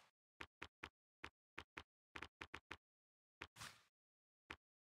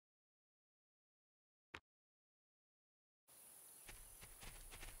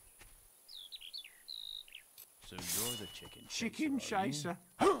 So you're the chicken chaser. Chicken chaser?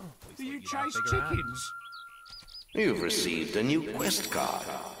 Do you you'd chase have bigger chickens? You've received a new quest card.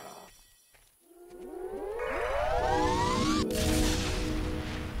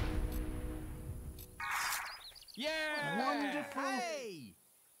 Yeah! Wonderful. Hey!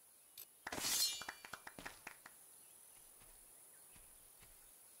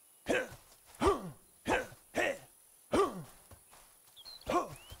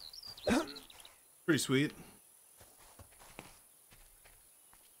 Pretty sweet.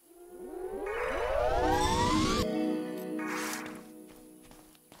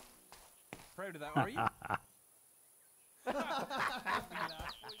 Proud of that, are you?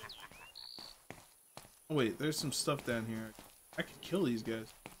 Oh wait, there's some stuff down here. I could kill these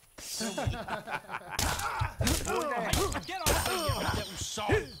guys. Get off me, you little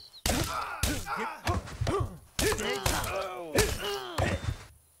sod!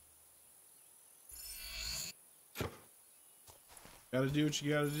 Gotta do what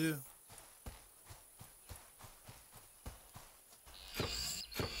you gotta do.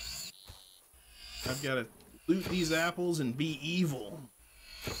 I've gotta loot these apples and be evil.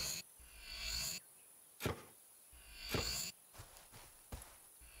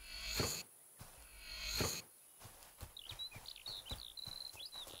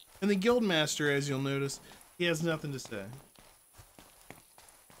 And the Guildmaster, as you'll notice, he has nothing to say.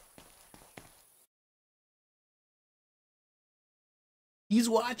 He's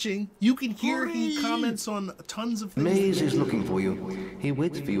watching. You can hear he comments on tons of things. Maze is looking for you. He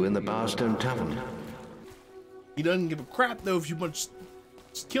waits for you in the Barstone Tavern. He doesn't give a crap though if you just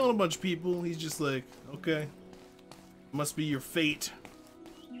killing a bunch of people. He's just like, okay, must be your fate.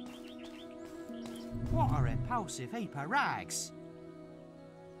 What a repulsive heap of rags.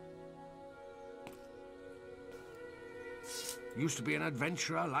 Used to be an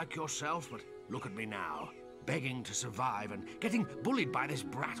adventurer like yourself, but look at me now. Begging to survive and getting bullied by this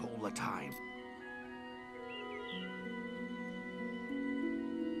brat all the time.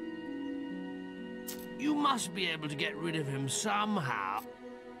 You must be able to get rid of him somehow.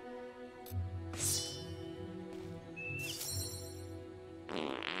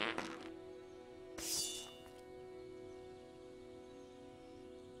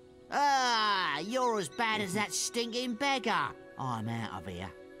 Ah, you're as bad as that stinking beggar. I'm out of here.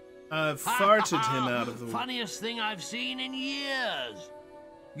 I've farted him out of the way. Funniest thing I've seen in years.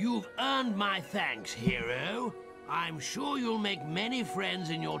 You've earned my thanks, hero. I'm sure you'll make many friends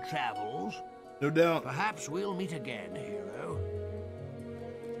in your travels. No doubt. Perhaps we'll meet again, hero.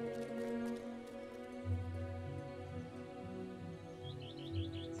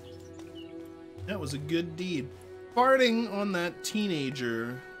 That was a good deed. Farting on that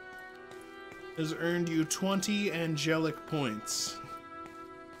teenager has earned you 20 angelic points.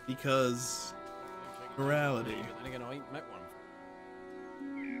 Because morality. Then again, I ain't met one.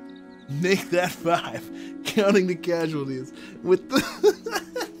 Make that 5, counting the casualties with the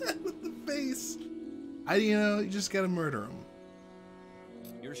with the face. You just gotta murder him.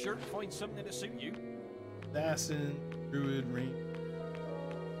 You're sure to find something to suit you. Assassin, druid, ring,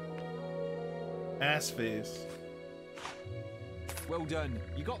 ass face. Well done.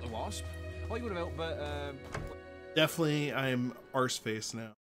 You got the wasp. I would have helped, but Definitely, I'm arse face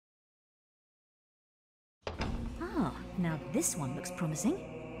now. Ah, now this one looks promising.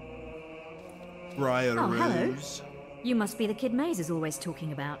 Briar Oh, hello. Rose. You must be the kid Maze is always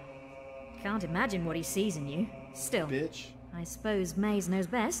talking about. Can't imagine what he sees in you. Still, Bitch. I suppose Maze knows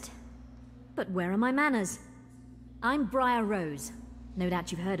best. But where are my manners? I'm Briar Rose. No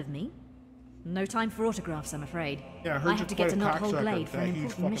doubt you've heard of me. No time for autographs, I'm afraid. Yeah, I heard you have to get to quite a Knothole cocksucker, Glade for an that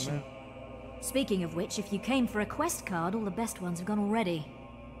huge important fucking mission. Speaking of which, if you came for a quest card, all the best ones have gone already.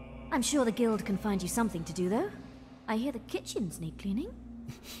 I'm sure the guild can find you something to do, though. I hear the kitchens need cleaning.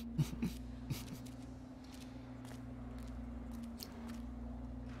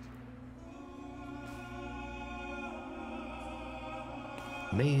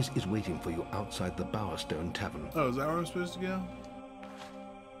 Maze is waiting for you outside the Bowerstone Tavern. Oh, is that where I'm supposed to go?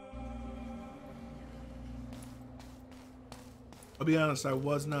 I'll be honest, I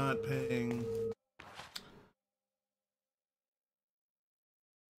was not paying...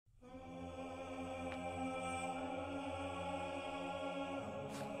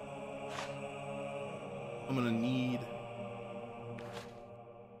 I'm gonna need...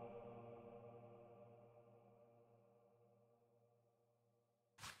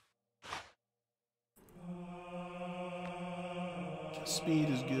 Speed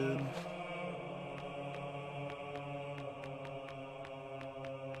is good.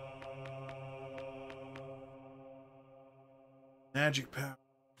 Magic power.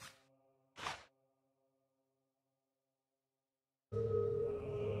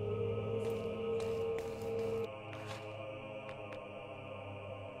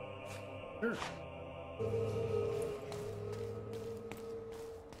 Sure.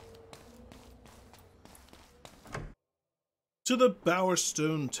 To the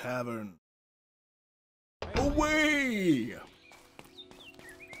Bowerstone Tavern. Away!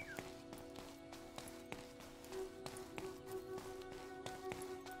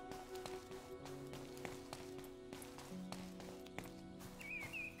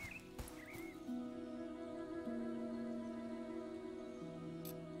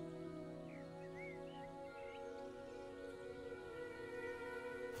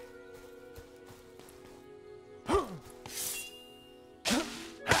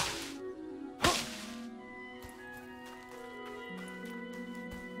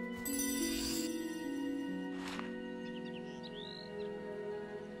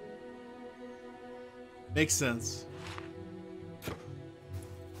 Makes sense.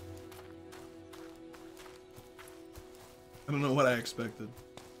 I don't know what I expected.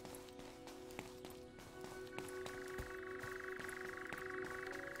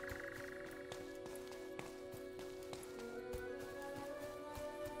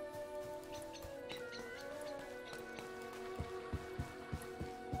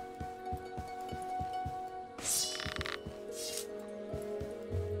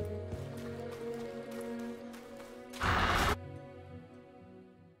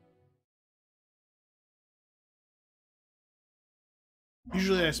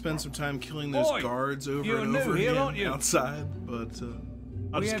 Usually I spend some time killing those guards over and over again outside, but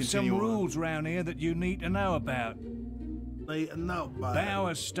I'll just have continue some on. rules round here that you need to know about.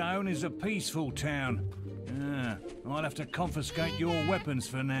 Bowerstone is a peaceful town. I'll have to confiscate your weapons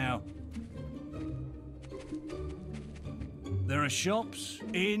for now. There are shops,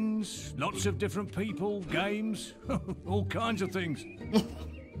 inns, lots of different people, games, all kinds of things.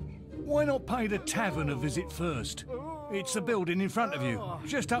 Why not pay the tavern a visit first? It's the building in front of you,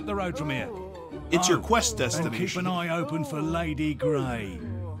 just up the road from here. It's your quest destination. And keep an eye open for Lady Grey.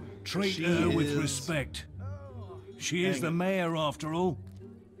 Treat her with respect. She is the mayor, after all.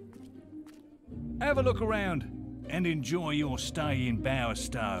 Have a look around and enjoy your stay in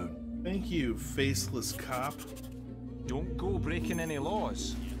Bowerstone. Thank you, faceless cop. Don't go breaking any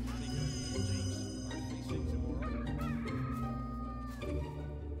laws.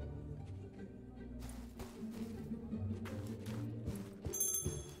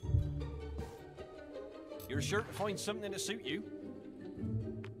 You're sure to find something to suit you.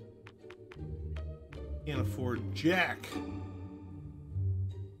 Can't afford jack.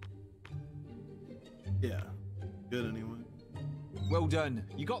 Yeah, good anyway. Well done.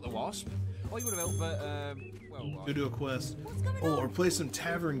 You got the wasp. I would have helped, but well. Go do a quest. Oh, or play some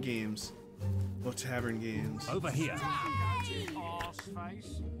tavern games. Oh, tavern games. Over here.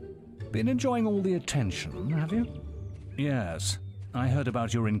 Been enjoying all the attention, have you? Yes. I heard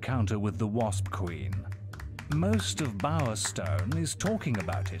about your encounter with the Wasp Queen. Most of Bowerstone is talking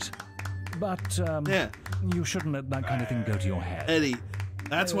about it. But, you shouldn't let that kind of thing go to your head. Eddie,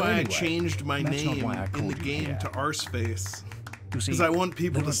 that's why Anyway, I changed my that's not name why I in called the you game here. to Arseface. You see, Because I want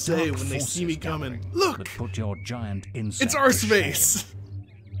people there to are say dark when they see me forces coming, gathering look! that put your giant insect It's to Arseface!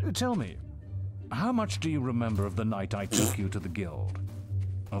 shame. Tell me, how much do you remember of the night I took you to the guild?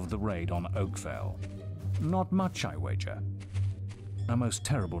 Of the raid on Oakvale? Not much, I wager. A most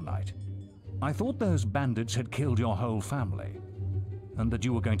terrible night. I thought those bandits had killed your whole family, and that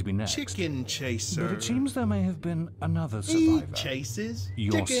you were going to be next. Chicken chaser. But it seems there may have been another He survivor. chases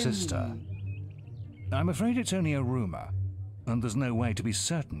Your chicken. sister. I'm afraid it's only a rumor, and there's no way to be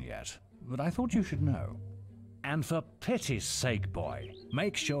certain yet, but I thought you should know. And for pity's sake, boy,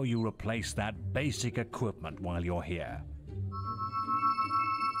 make sure you replace that basic equipment while you're here.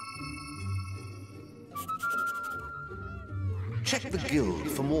 Check the guild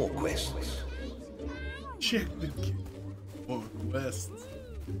for more quests. Check the guild for more quests.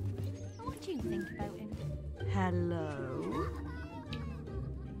 What do you think about him? Hello?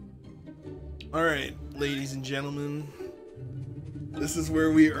 Alright, ladies and gentlemen. This is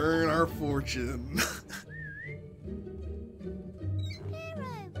where we earn our fortune.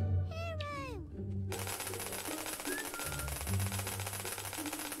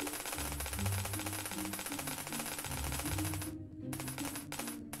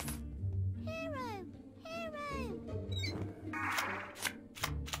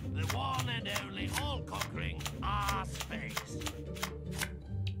 The one and only all-conquering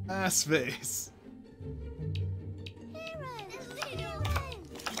Vase. Vase.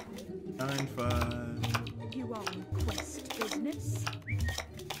 9-5. You are on quest business?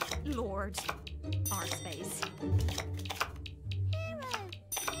 Lord, our space.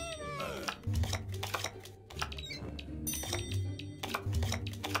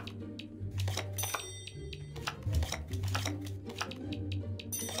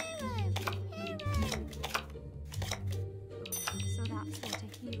 So that's what a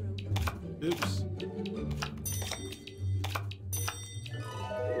hero is. Oops.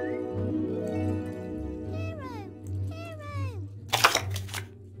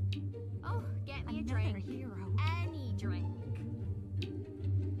 Oh, get me a drink. Any drink.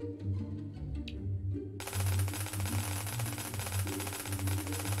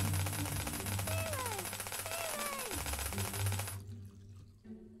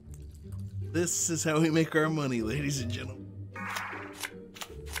 This is how we make our money, ladies and gentlemen.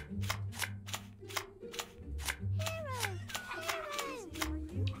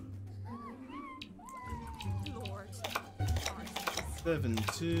 Lord,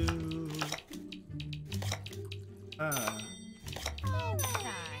 7-2.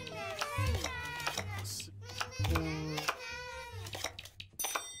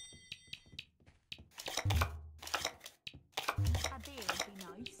 a beer would be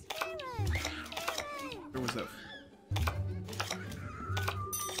nice. Where was that?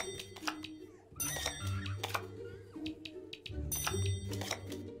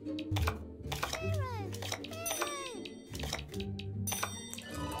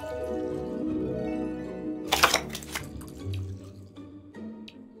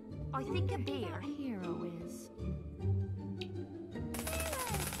 I think a beer hero is.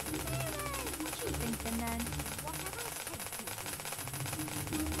 What you thinking then?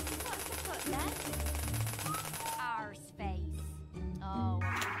 What's the foot then? Our space. Oh, it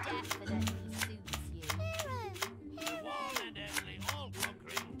definitely suits you. The one and only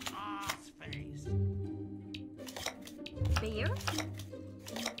all-conquering Vase. Beer?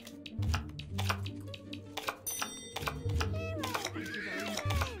 Thank you very much.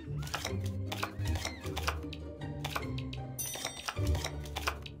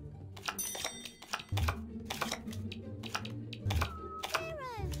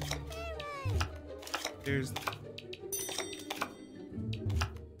 Here's. A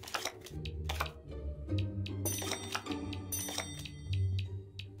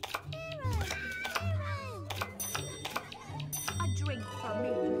drink for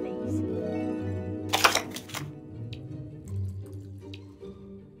me, please.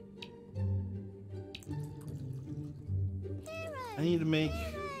 I need to make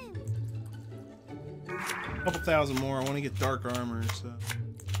a couple thousand more. I want to get dark armor, so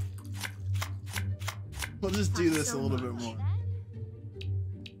we'll just do this a little bit more.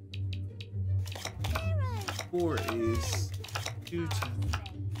 4 ace, 2 10,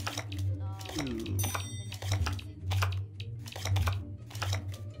 2.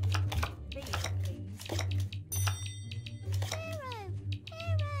 Beer, please.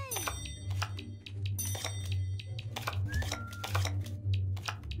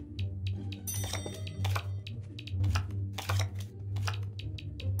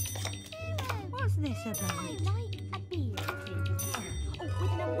 What's this about? I like a beer, please. Oh,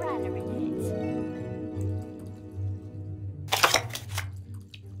 with an umbrella in it.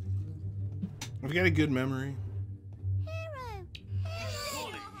 I've got a good memory.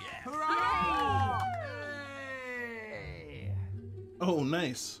 Oh,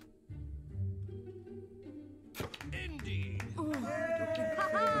 nice. I'm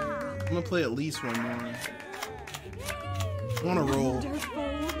gonna play at least one more. I wanna roll.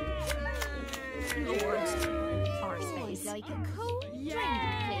 Lord, our space. Like a cool drink,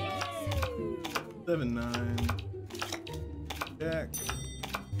 please. 7-9. Jack.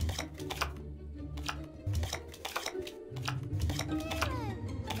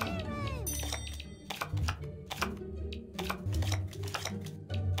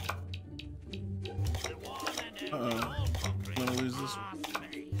 Uh-oh. I'm gonna lose this one.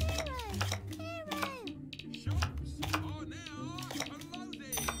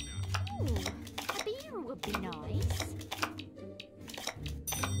 Ooh, a beer would be nice.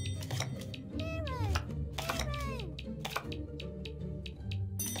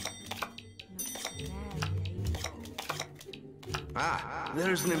 Ah,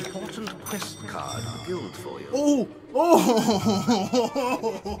 there is an important quest card in the guild for you. Oh! Oh!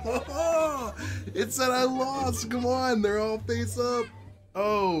 It said I lost! Come on, they're all face up!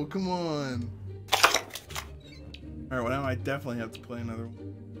 Oh, come on. Alright, well now I definitely have to play another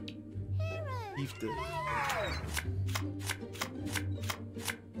one. Beefed it.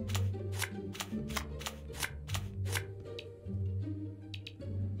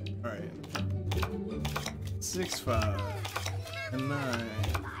 Alright. 6, 5, and 9.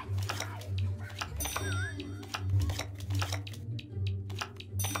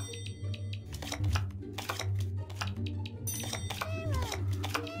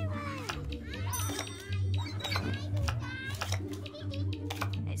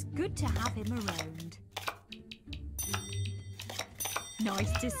 It's good to have him around.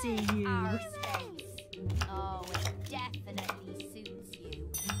 Nice to see you. Our space. Oh, it definitely suits you.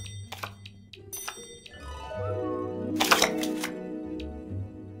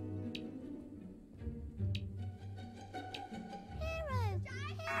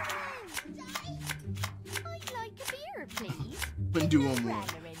 I'd like a beer, please. Then do one more. Umbrella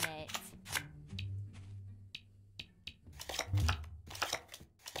in it.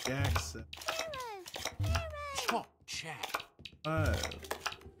 Jackson. Chop chat. 5.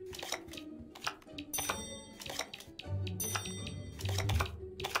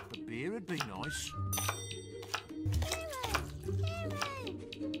 A beer would be nice.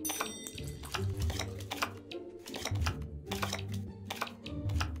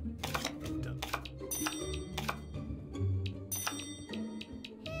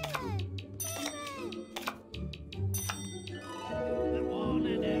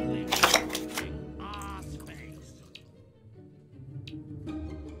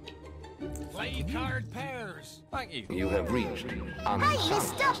 Play card pairs. Thank you. You have reached Hey, unsound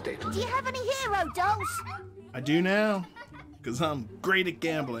mister! state. Do you have any hero dolls? I do now, because I'm great at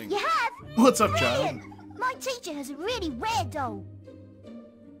gambling. You have? What's up, child? Brilliant. My teacher has a really rare doll.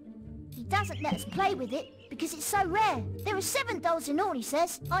 He doesn't let us play with it because it's so rare. There are 7 dolls in all, he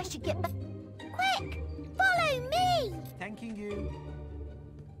says. I should get back. Quick! Follow me! Thanking you.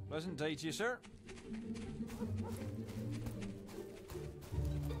 Pleasant day to you, sir.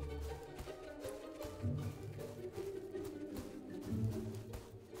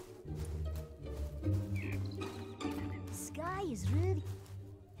 The sky is really...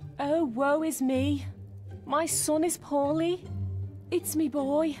 Oh, woe is me. My son is poorly. It's me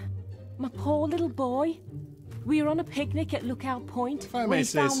boy. My poor little boy. We were on a picnic at Lookout Point. If I may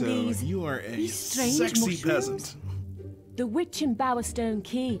say so, you are a strange sexy mushrooms. peasant. The witch in Bowerstone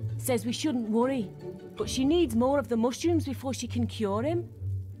Key says we shouldn't worry, but she needs more of the mushrooms before she can cure him.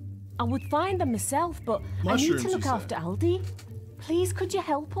 I would find them myself, but Mushrooms, I need to you look said? after Aldi. Please, could you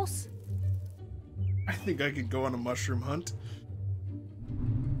help us? I think I could go on a mushroom hunt.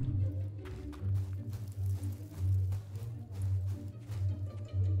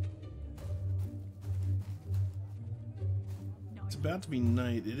 It's about to be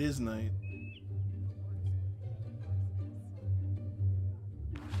night. It is night.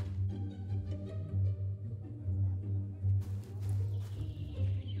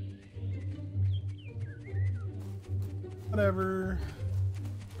 Whatever.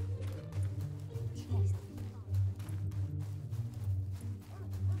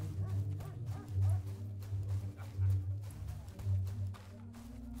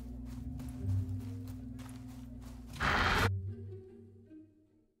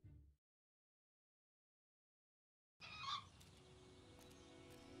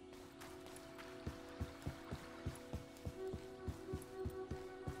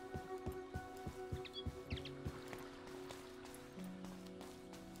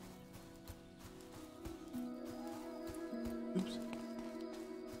 Oops.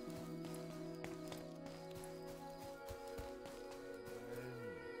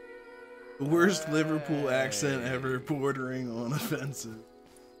 The worst Liverpool accent ever, bordering on offensive.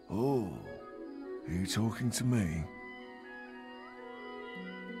 Oh, are you talking to me?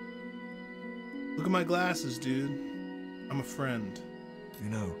 Look at my glasses, dude. I'm a friend. You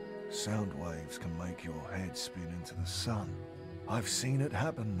know, sound waves can make your head spin into the sun. I've seen it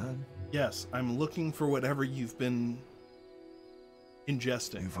happen, man. Yes, I'm looking for whatever you've been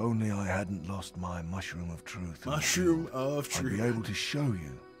ingesting. If only I hadn't lost my mushroom of truth. Mushroom of I'd truth. be able to show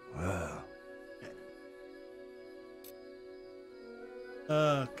you. Well,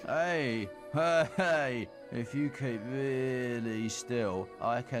 Hey, hey, if you keep really still,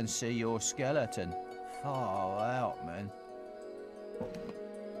 I can see your skeleton. Far out, man.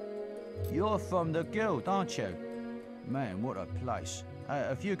 You're from the guild, aren't you? Man, what a place.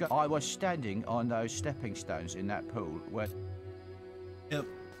 If you go, I was standing on those stepping stones in that pool where... Yep.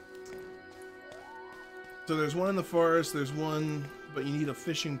 So there's one in the forest, there's one, but you need a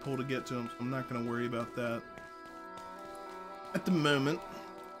fishing pole to get to them, so I'm not going to worry about that at the moment.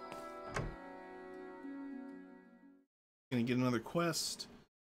 Gonna get another quest.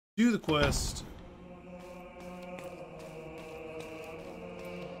 Do the quest.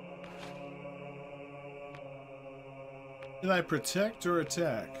 Did I protect or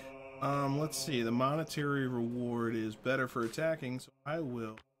attack? Let's see. The monetary reward is better for attacking, so I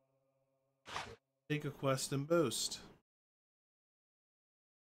will take a quest and boast.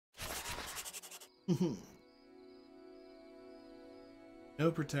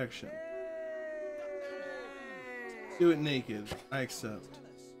 No protection. Do it naked. I accept.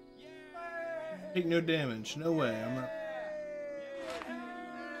 Take no damage. No way. I'm not.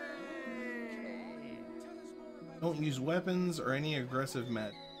 Don't use weapons or any aggressive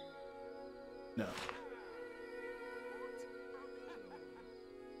magic. No.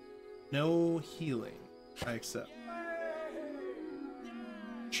 No healing. I accept.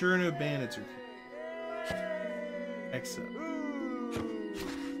 Sure, no bandits are here. Accept.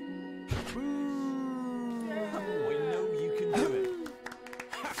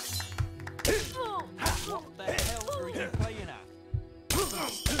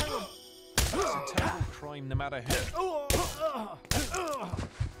 No matter who.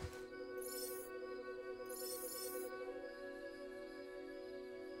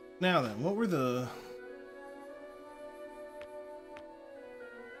 Now then, what were the...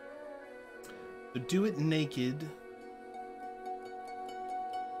 So do it naked.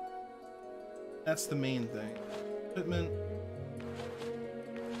 That's the main thing. Equipment.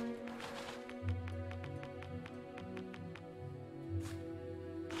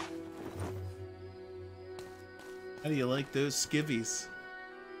 How do you like those skivvies,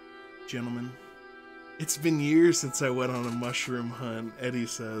 gentlemen? It's been years since I went on a mushroom hunt, Eddie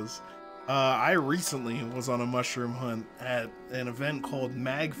says. I recently was on a mushroom hunt at an event called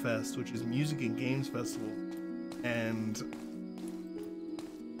MagFest, which is Music and Games Festival. And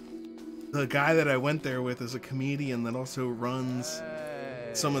the guy that I went there with is a comedian that also runs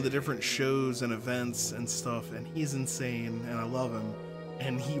some of the different shows and events and stuff, and he's insane, and I love him.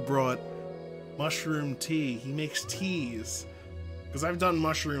 And he brought mushroom tea. He makes teas. Because I've done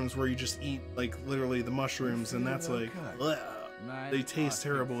mushrooms where you just eat, like, literally the mushrooms, and that's like, bleh. They taste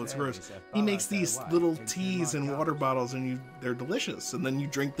terrible. It's gross. He makes these little teas in water bottles, and they're delicious. And then you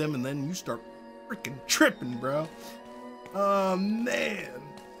drink them, and then you start freaking tripping, bro. Oh, man.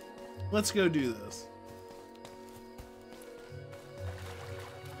 Let's go do this.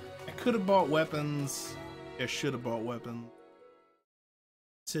 I could have bought weapons. I should have bought weapons.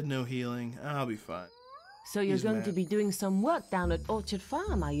 Said no healing. I'll be fine. So you're He's going mad. to be doing some work down at Orchard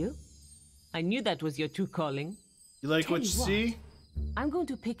Farm, are you? I knew that was your true calling. You like Tell what you see? I'm going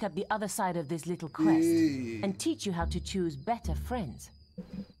to pick up the other side of this little quest and teach you how to choose better friends.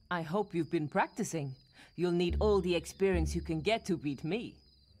 I hope you've been practicing. You'll need all the experience you can get to beat me.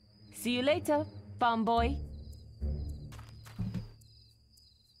 See you later, farm boy.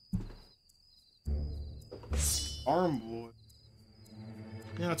 Farm boy.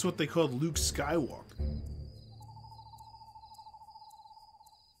 Yeah, that's what they called Luke Skywalker.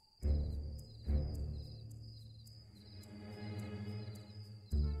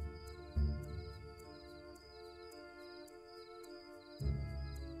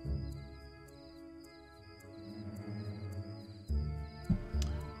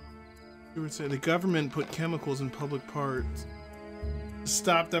 You would say the government put chemicals in public parks to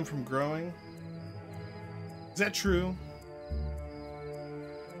stop them from growing. Is that true?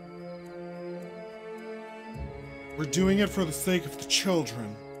 We're doing it for the sake of the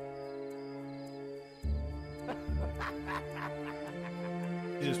children.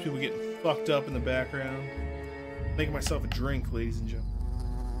 There's people getting fucked up in the background. Making myself a drink, ladies and gentlemen.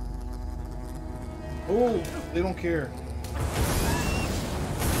 Oh, they don't care.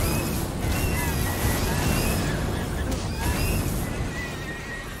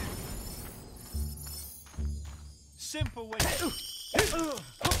 Simple way.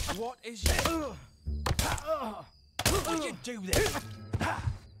 What is you? Would you do this?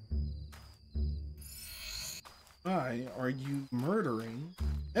 Why are you murdering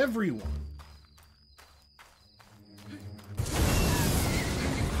everyone?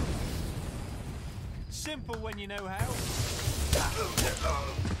 Simple when you know how.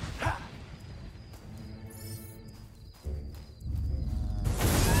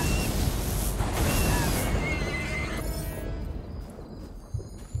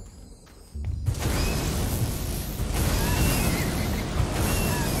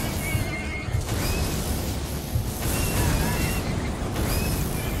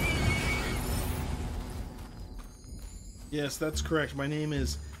 Yes, that's correct. My name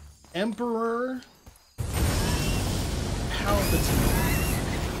is Emperor Palpatine.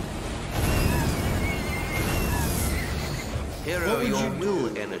 Hero, your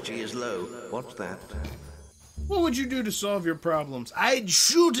will energy is low. What's that? What would you do to solve your problems? I'd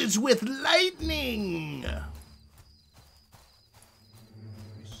shoot it with lightning!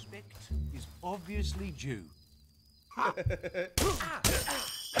 Respect is obviously due.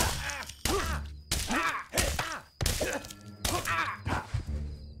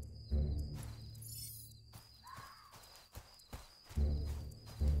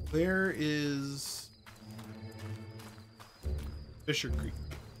 Where is Fisher Creek?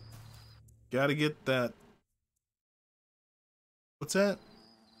 Gotta get that. What's that?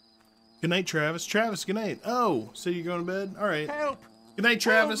 Good night, Travis. Travis, good night. Oh, so you're going to bed? All right. Help! Good night,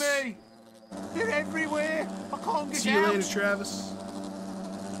 Travis. Help me! They're everywhere. I can't get out. See you later, Travis.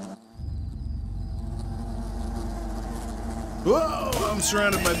 Whoa! I'm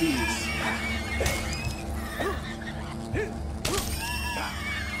surrounded by bees.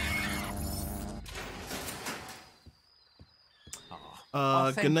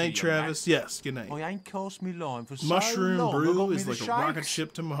 Good night, Travis. Yes, good night. I ain't cast me line for Mushroom so long. I got Brew me is the like a shakes. rocket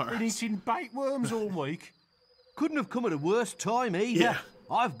ship to Mars. Been eating bait worms all week. Couldn't have come at a worse time either. Yeah.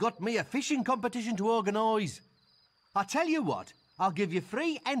 I've got me a fishing competition to organise. I tell you what, I'll give you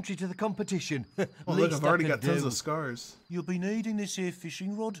free entry to the competition. Oh, look, I've already got tons of scars. You'll be needing this here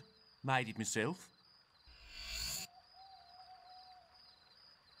fishing rod. Made it myself.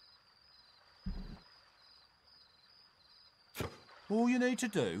 All you need to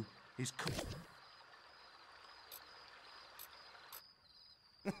do is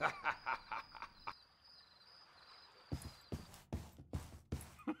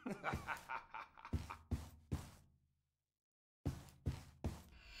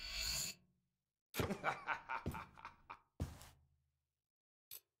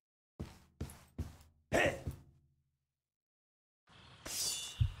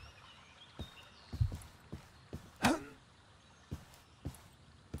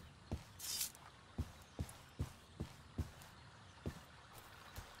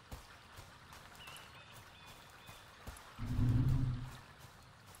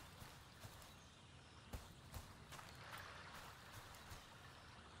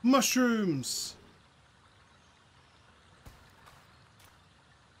Mushrooms!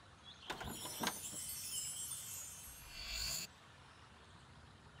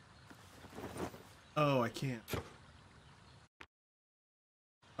 Oh, I can't.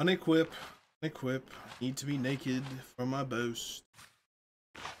 Unequip. Unequip. Need to be naked for my boast.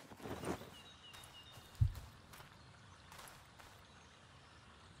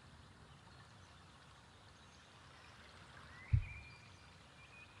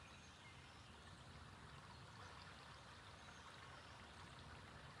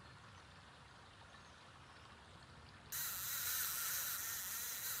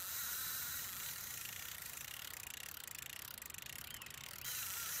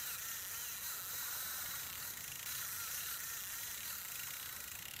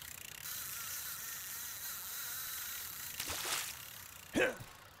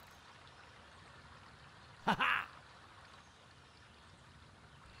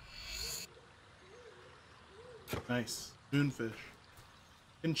 Nice. Moonfish.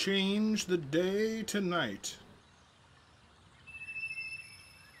 Can change the day to night.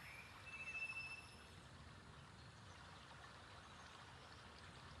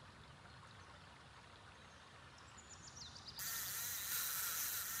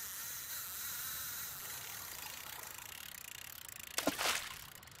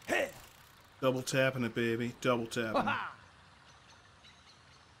 Double tapping it, baby. Double tapping it.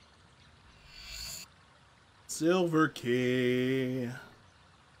 Silver Key,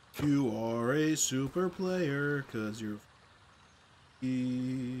 you are a super player, 'cause you're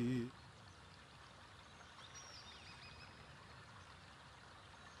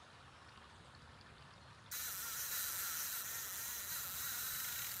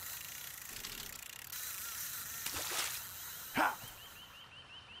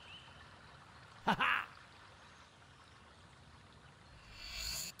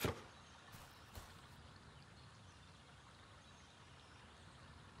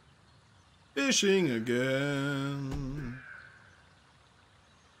fishing again.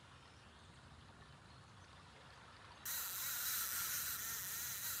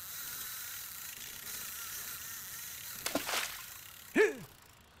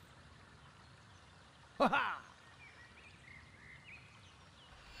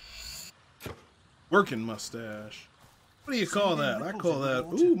 Working mustache. What do you call that? I call that,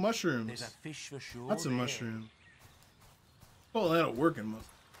 ooh, mushrooms. There's a fish for sure. That's a there. mushroom. Call that a working mustache.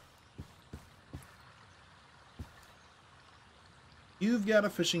 You've got a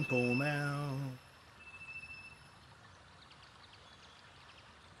fishing pole now.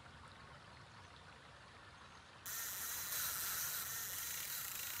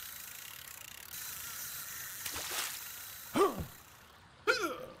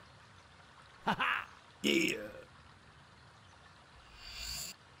 Yeah.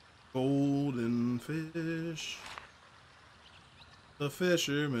 Golden fish. The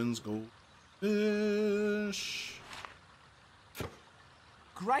fisherman's gold fish.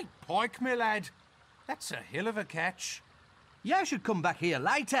 Great pike, my lad. That's a hill of a catch. You should come back here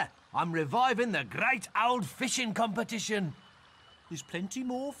later. I'm reviving the great old fishing competition. There's plenty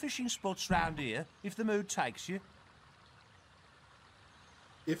more fishing spots round here, if the mood takes you.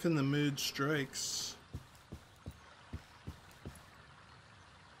 If in the mood strikes.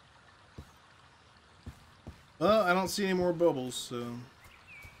 Well, I don't see any more bubbles, so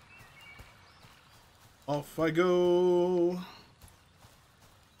off I go.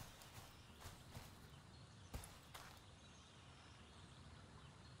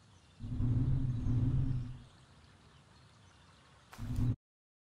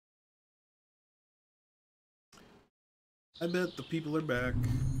 I bet the people are back.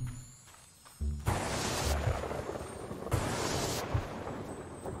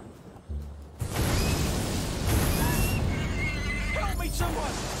 Help me,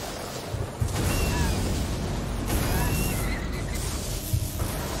 someone!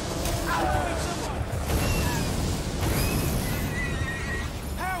 Help me, someone!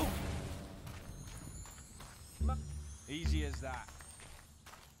 Help! Easy as that.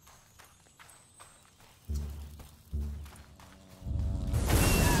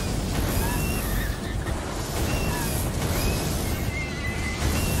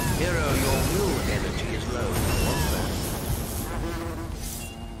 Hero, your will energy is low. What's that?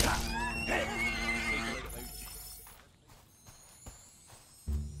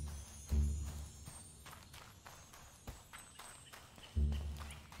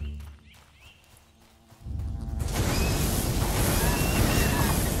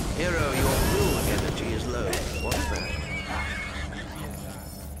 Hero, your will energy is low. What's that?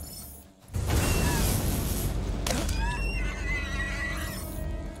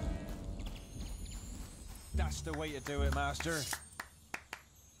 That's the way to do it, Master.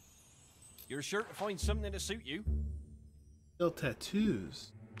 You're sure to find something to suit you. Still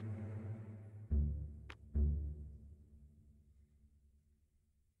tattoos.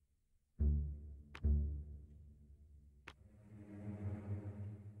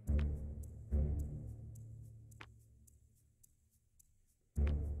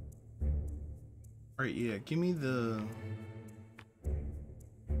 Alright, yeah, give me the...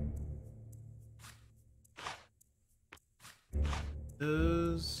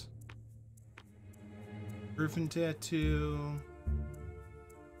 Those... Griffin tattoo...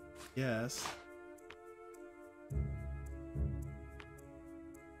 Yes.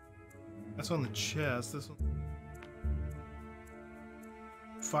 That's on the chest, this one...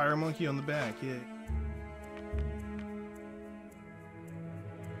 Fire monkey on the back, yeah.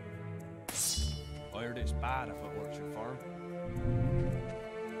 I heard it's bad if it works your farm.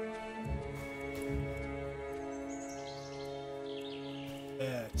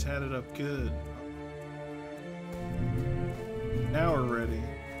 Yeah, tatted up good. Now we're ready.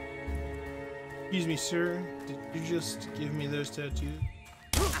 Excuse me, sir. Did you just give me those tattoos?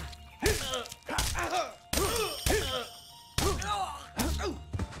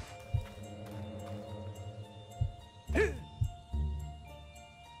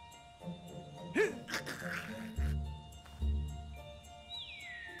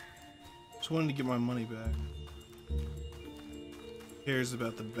 Just wanted to get my money back. Who cares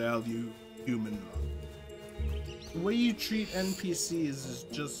about the value of human life? The way you treat NPCs is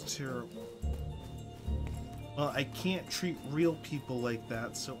just terrible. Well, I can't treat real people like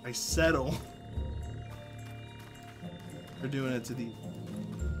that, so I settle for doing it to these.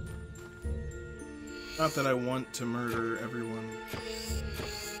 Not that I want to murder everyone.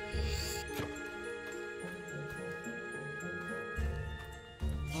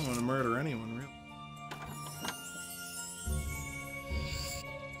 I don't want to murder anyone, really.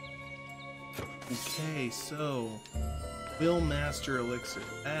 Okay, so Will Master Elixir.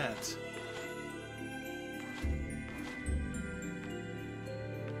 That.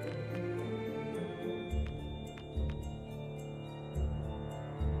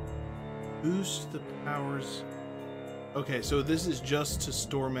 Boost the powers. Okay, so this is just to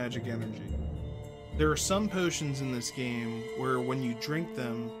store magic energy. There are some potions in this game where when you drink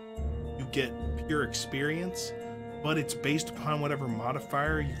them, you get pure experience, but it's based upon whatever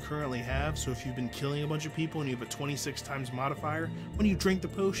modifier you currently have. So if you've been killing a bunch of people and you have a 26 times modifier, when you drink the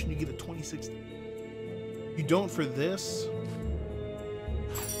potion, you get a 26. You don't for this.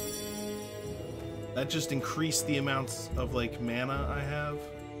 That just increased the amounts of like mana I have.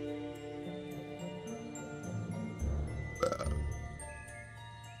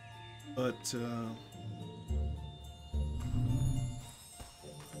 But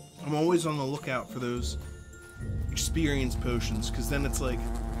I'm always on the lookout for those experience potions, because then it's like,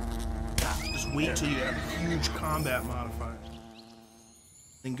 just wait till you have a huge combat modifier,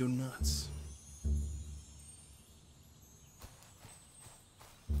 then go nuts.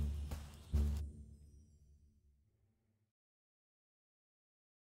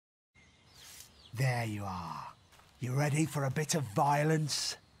 There you are. You ready for a bit of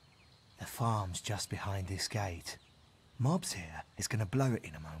violence? The farm's just behind this gate. Mob's here is going to blow it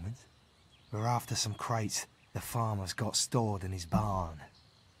in a moment. We're after some crates the farmer's got stored in his barn.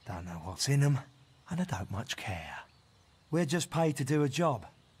 Don't know what's in them, and I don't much care. We're just paid to do a job,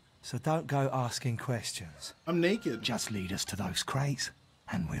 so don't go asking questions. I'm naked. Just lead us to those crates,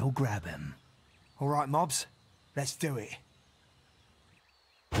 and we'll grab them. All right, mobs, let's do it.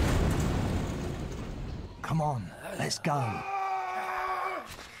 Come on, let's go.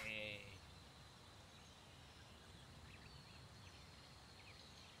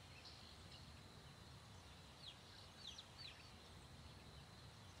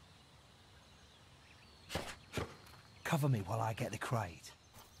 Cover me while I get the crate.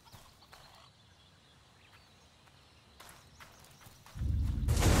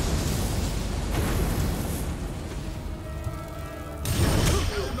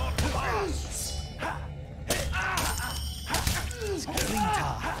 Not pass. It's clean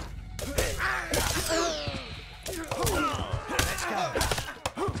time. Let's go.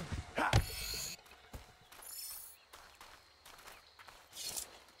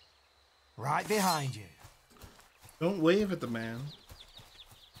 Right behind you. Don't wave at the man.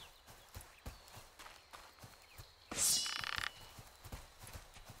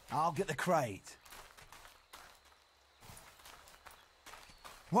 I'll get the crate.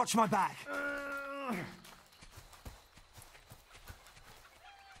 Watch my back.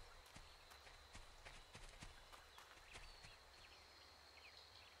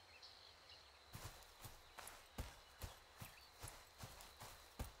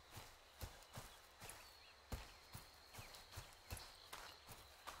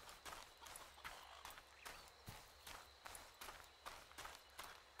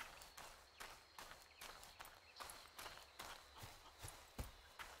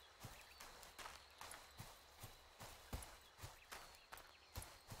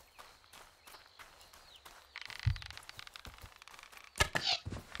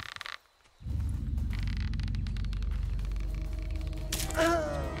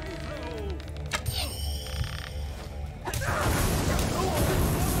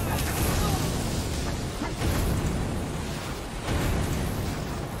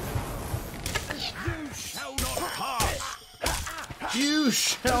 You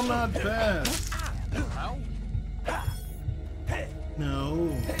shall not pass.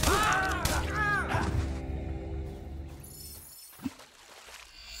 No.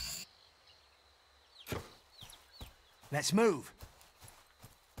 Let's move.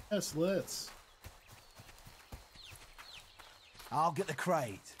 Yes, let's. I'll get the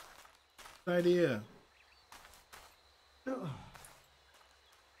crate. Good idea.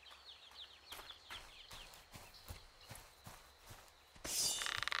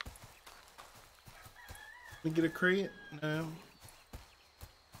 Let me get a crate? No.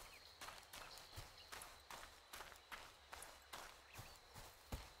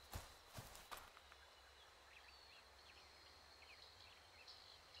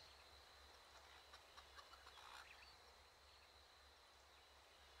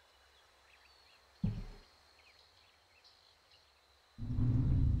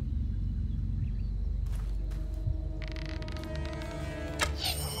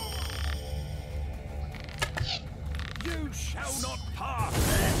 You shall not pass!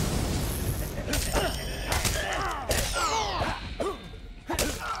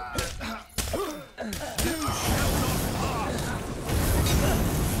 You shall not pass!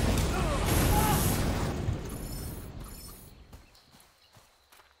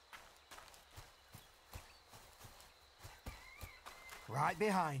 Right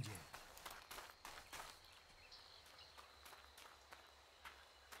behind you.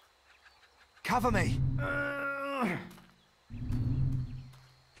 Cover me.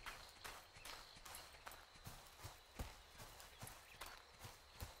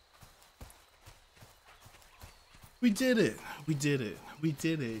 We did it. We did it. We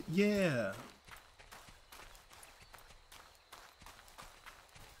did it. Yeah.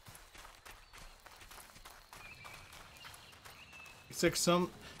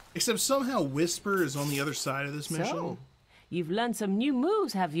 Except somehow Whisper is on the other side of this mission. So, you've learned some new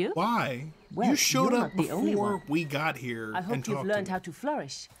moves, have you? Why? Well, you showed you're up not the only before one. we got here. I hope and you've talked learned to how to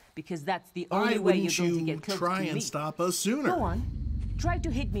flourish, because that's the Why only way wouldn't you're going to you get close try to and me. stop us sooner? Go on. Try to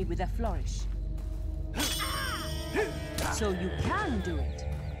hit me with a flourish. So you can do it.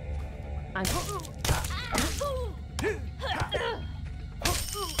 And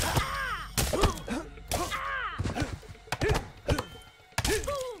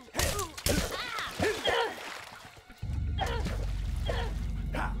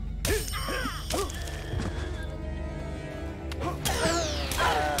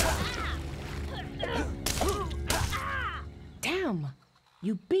damn!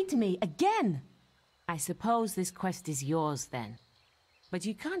 You beat me again! I suppose this quest is yours then. But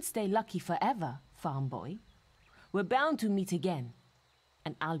you can't stay lucky forever, farm boy. We're bound to meet again,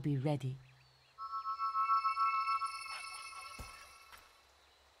 and I'll be ready.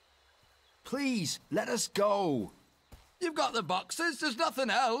 Please, let us go. You've got the boxes, there's nothing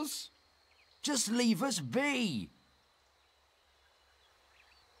else. Just leave us be.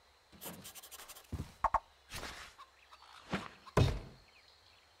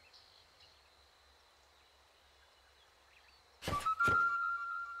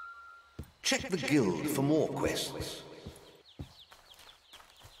 Check the guild for more quests.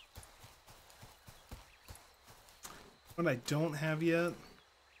 What I don't have yet?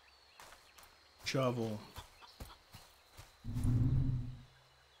 Shovel.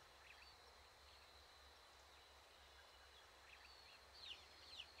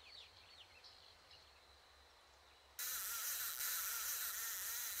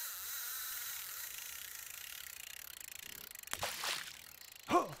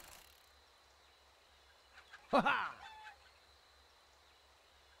 Ha-ha!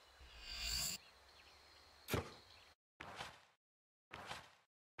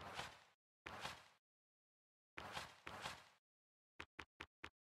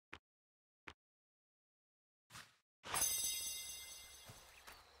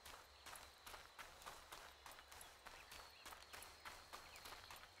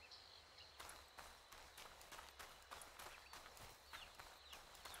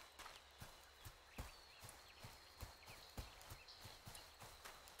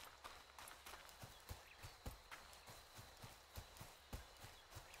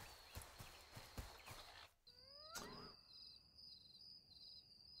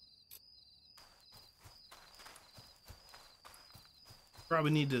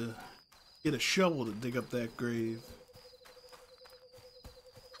 Probably need to get a shovel to dig up that grave.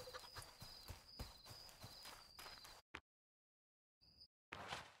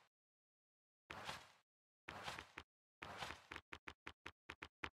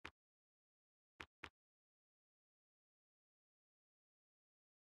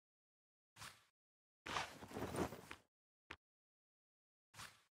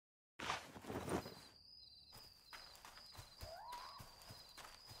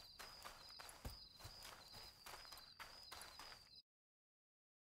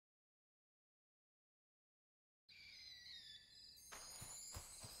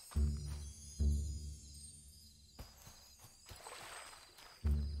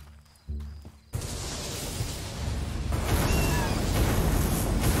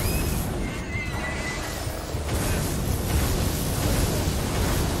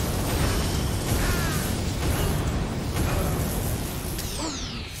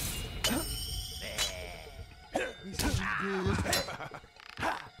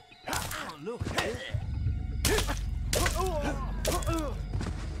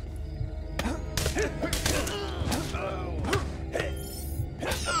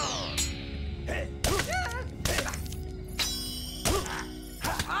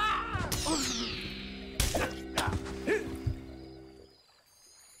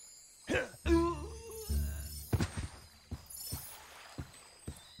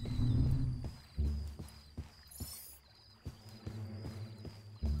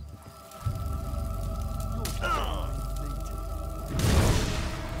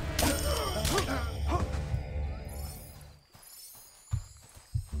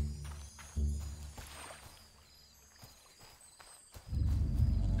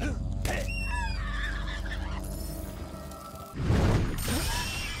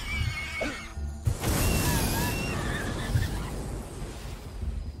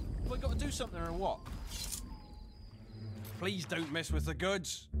 Something or what? Please don't mess with the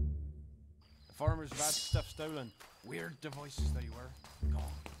goods. If Farmer's Vase stuff stolen. Weird devices they were. Gone.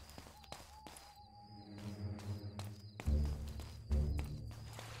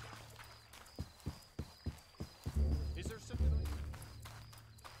 Is there something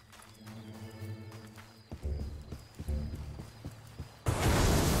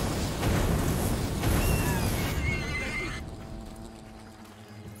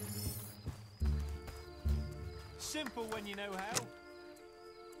simple when you know how.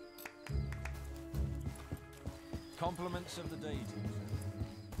 Compliments of the deities.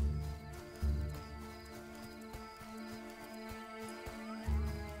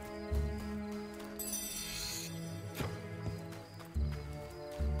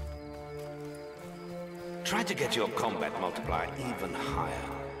 Try to get your combat multiplier even higher.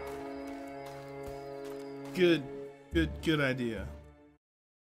 Good idea.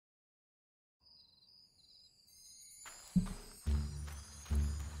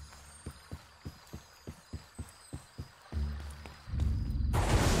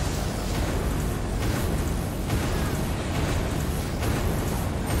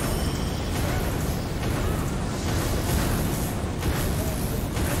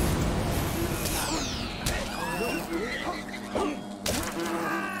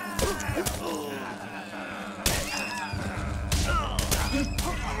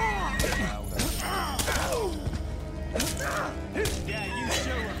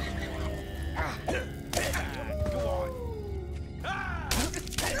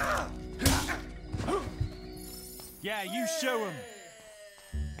 Yeah, you show him.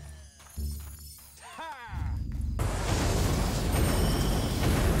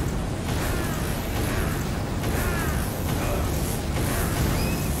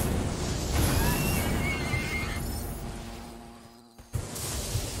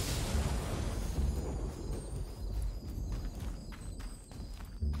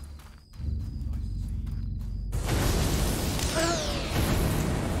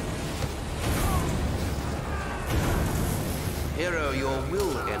 Hero, your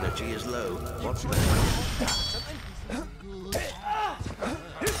will energy is low. What's that?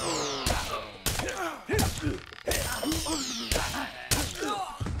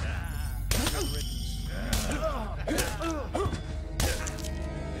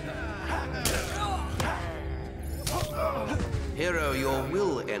 Hero, your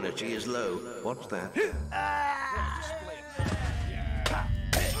will energy is low. What's that?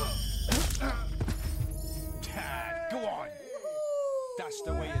 Go on. That's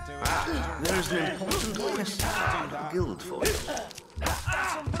the way to do it. There's an important quest at the guild for you.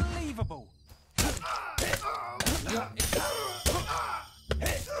 That's unbelievable.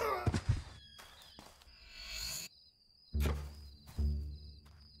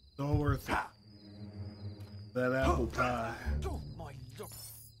 All worth it. That apple pie. Oh my lord.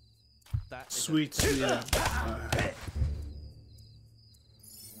 That Sweet apple pie.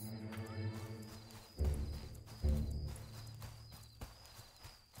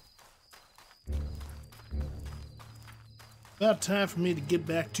 About time for me to get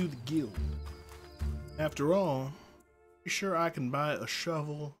back to the guild. After all, pretty sure I can buy a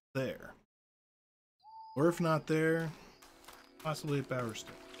shovel there. Or if not there, possibly a power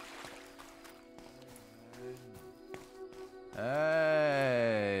stick.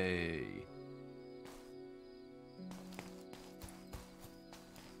 Hey.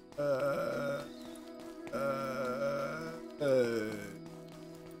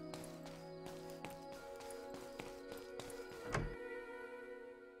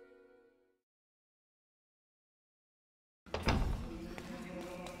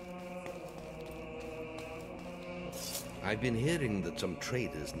 I've been hearing that some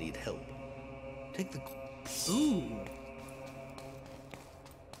traders need help. Take the... Ooh.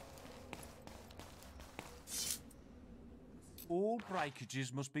 All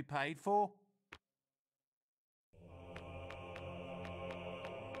breakages must be paid for.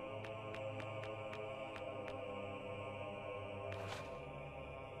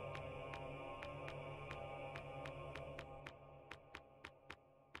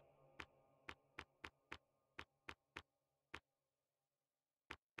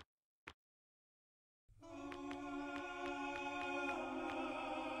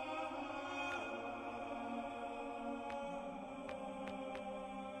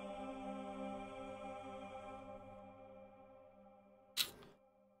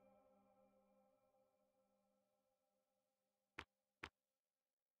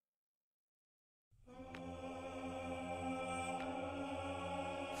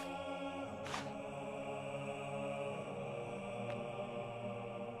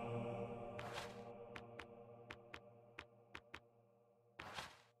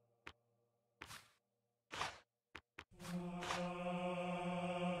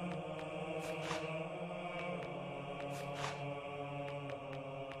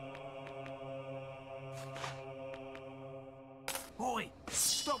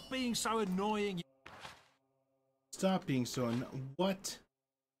 being so annoying. Stop being so what?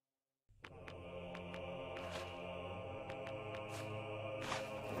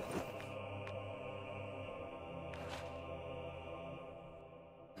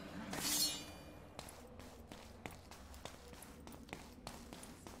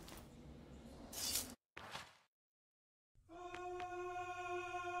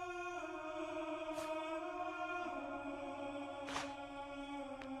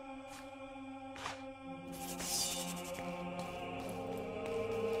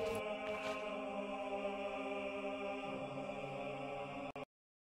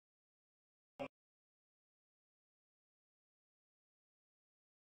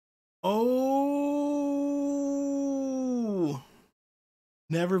 Oh,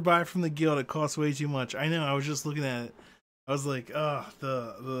 never buy from the guild. It costs way too much. I know. I was just looking at it. I was like,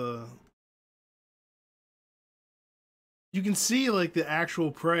 the. You can see like the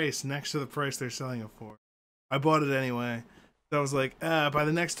actual price next to the price they're selling it for. I bought it anyway. So I was like, by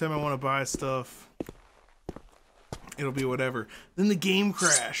the next time I want to buy stuff, it'll be whatever. Then the game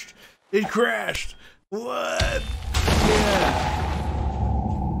crashed. It crashed. What? Yeah.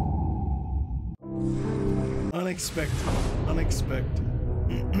 Unexpected. Unexpected.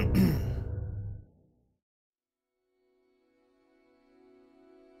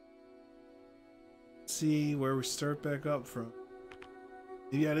 See where we start back up from.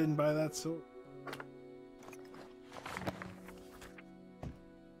 Maybe I didn't buy that sword.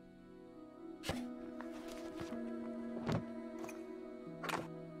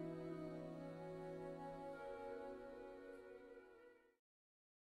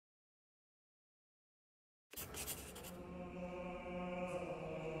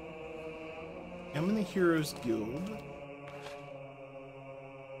 I'm in the Heroes Guild.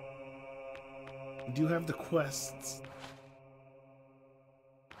 We do have the quests.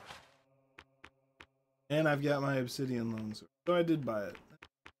 And I've got my obsidian loans. So I did buy it.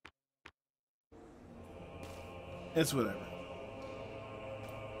 It's whatever.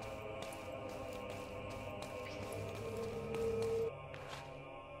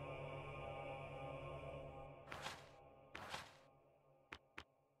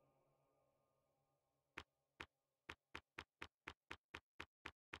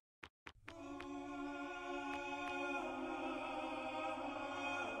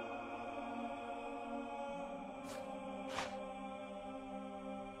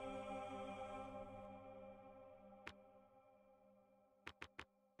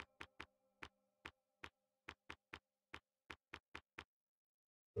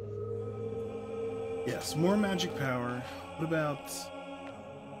 Yes, more magic power. What about...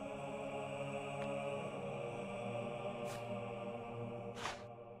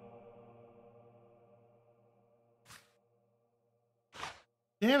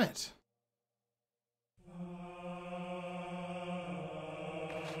 Damn it!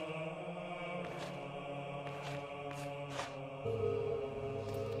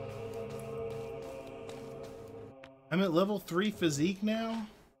 I'm at level 3 physique now?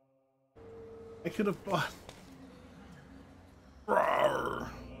 I could have bought... Rawr.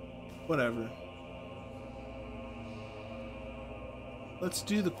 Whatever. Let's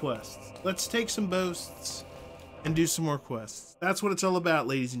do the quests. Let's take some boasts and do some more quests. That's what it's all about,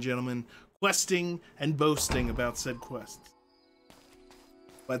 ladies and gentlemen. Questing and boasting about said quests.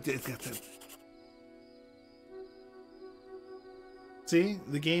 But see,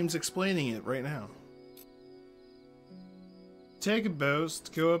 the game's explaining it right now. Take a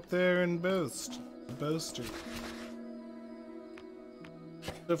boast, go up there and boast. A boaster.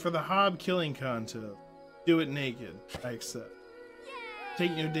 So for the hob killing contest, do it naked. I accept.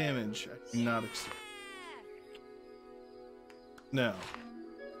 Take no damage. I do not accept. No.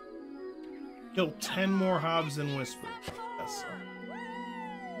 Kill 10 more hobs than Whisper. Yes.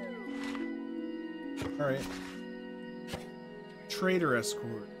 Alright. Trader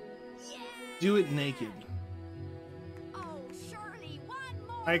escort. Do it naked.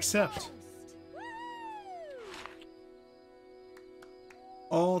 I accept.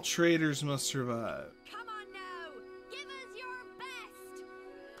 All traders must survive. Come on now, give us your best.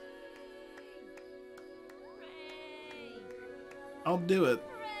 I'll do it.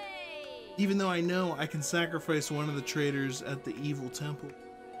 Even though I know I can sacrifice one of the traders at the evil temple.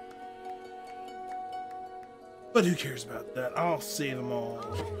 But who cares about that? I'll save them all.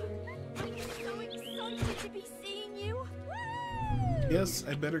 I'm so excited to be seeing you. Yes,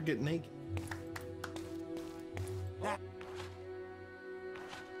 I better get naked.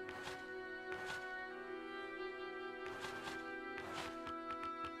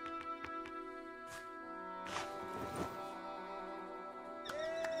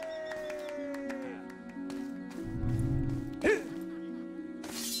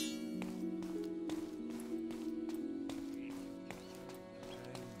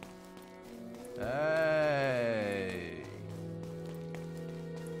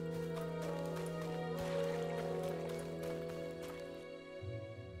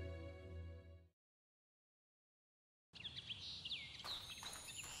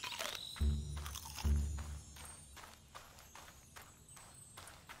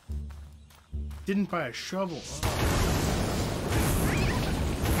 Didn't buy a shovel.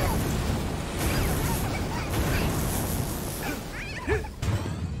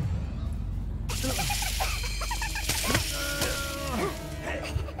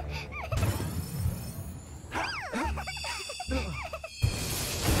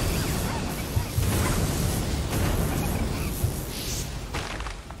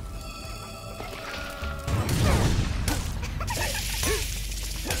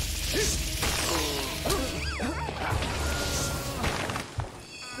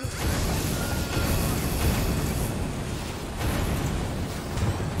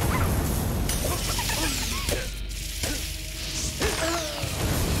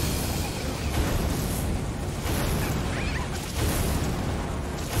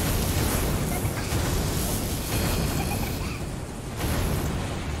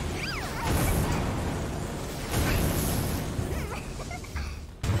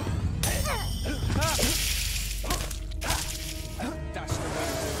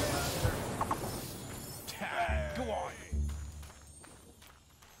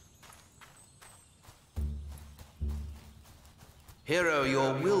 Hero,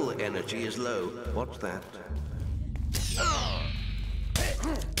 your will energy is low. What's that?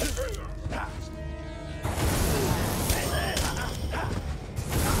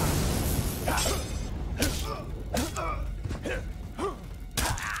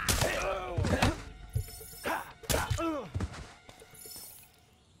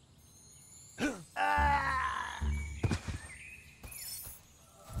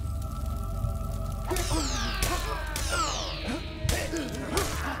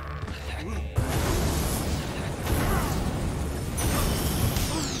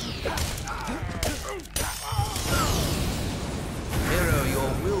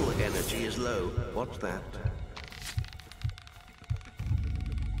 What's that?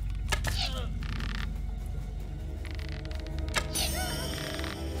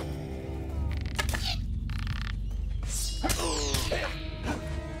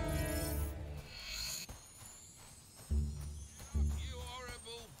 You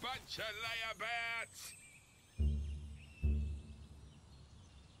horrible bunch of layabouts!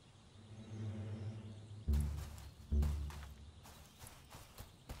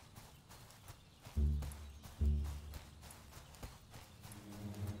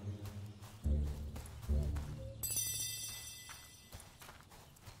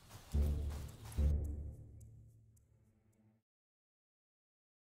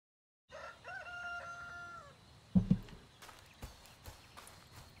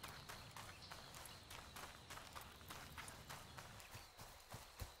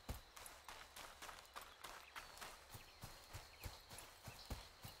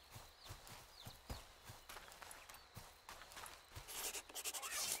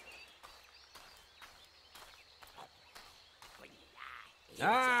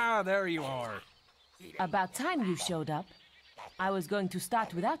 Ah, there you are. About time you showed up. I was going to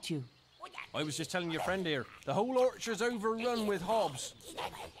start without you. I was just telling your friend here, the whole orchard's overrun with hobs.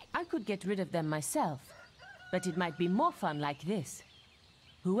 I could get rid of them myself, but it might be more fun like this.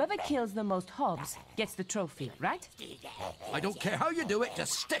 Whoever kills the most hobs gets the trophy, right? I don't care how you do it,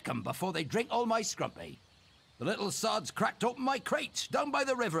 just stick 'em before they drink all my scrumpy. The little sods cracked open my crates down by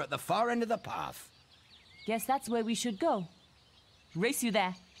the river at the far end of the path. Guess that's where we should go. Race you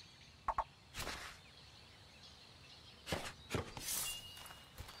there.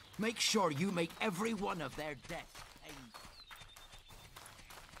 Make sure you make every one of their debts pay.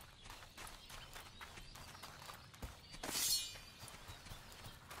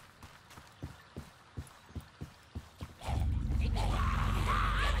 You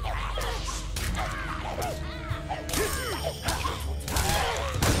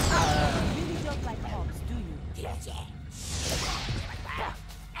really don't like hobs, do you?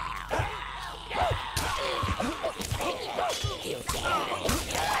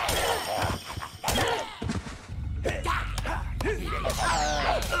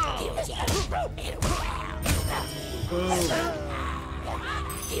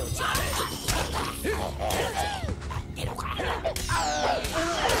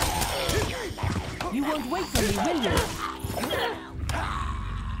 You won't wait for me, will you?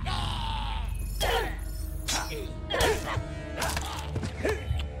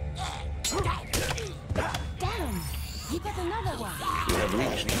 Damn! You got another one. You have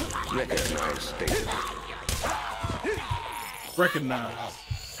reached recognized status. Recognize.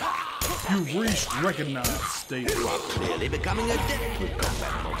 You've reached recognized status. You are clearly becoming adept with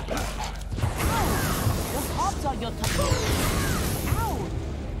combat multipliers. Those hobs are your top. Ow!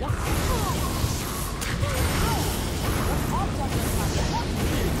 Those hobs are your top.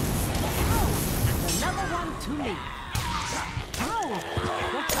 to me. Ow!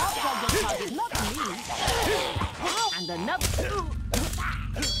 The top of the target, not me. And another.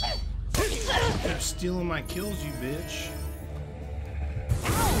 You're stealing my kills, you bitch.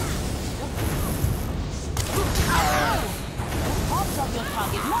 Tops of your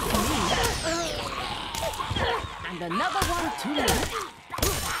target, not me. And another one to me.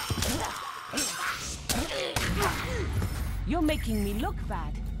 You're making me look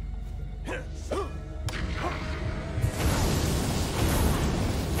bad.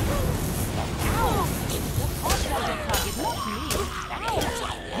 Ow! The tops of your target, not me. Ow!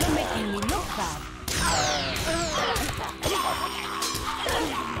 You're making me look bad.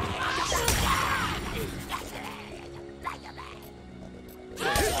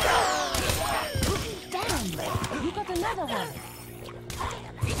 Damn! You got another one.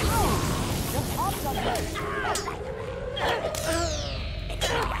 Oh, the tops of it.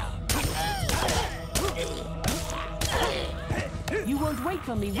 You won't wait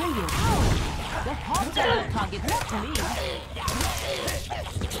for me, will you? The tops of the target, not me.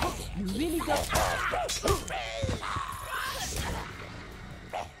 You really got.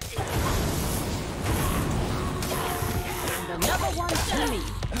 And another one to me.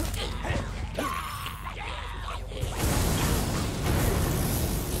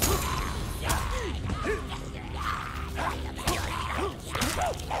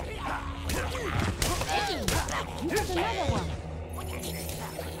 You got another one.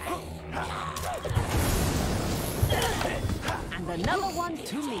 And another one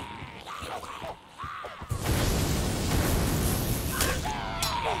to me.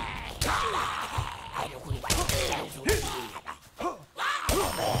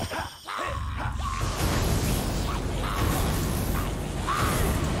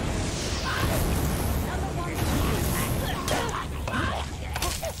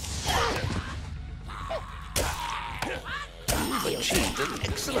 You've achieved an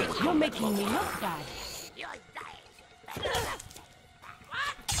excellent. You're making me look bad.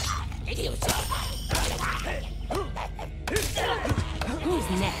 Who's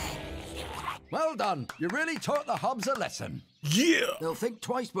next? Well done. You really taught the Hobbs a lesson. Yeah! They'll think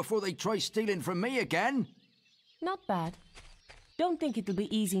twice before they try stealing from me again. Not bad. Don't think it'll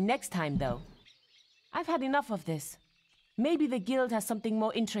be easy next time, though. I've had enough of this. Maybe the guild has something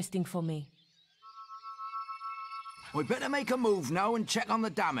more interesting for me. We better make a move now and check on the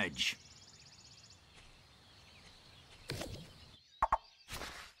damage.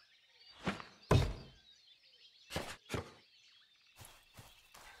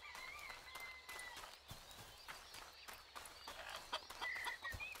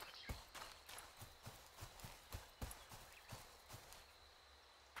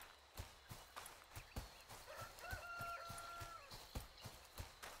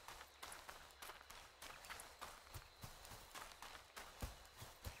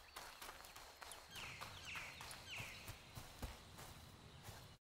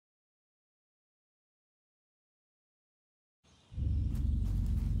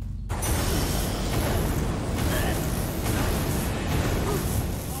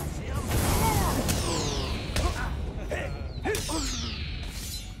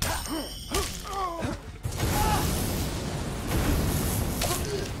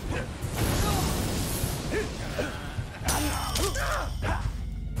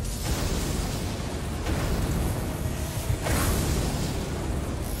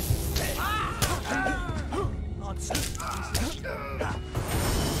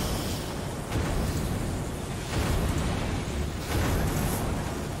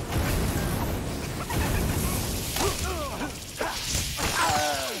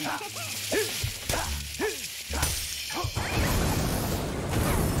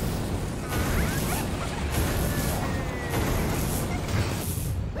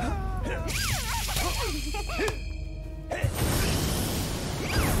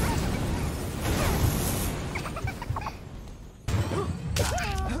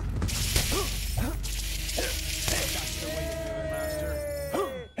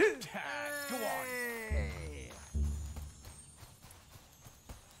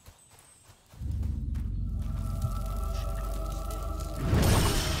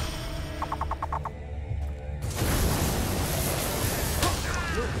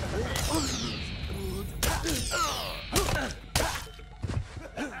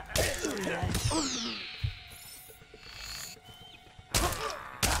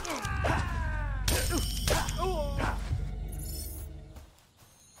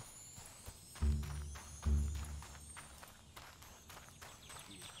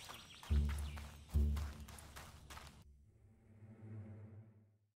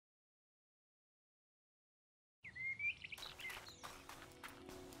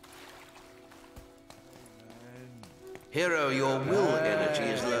 Hero, your will energy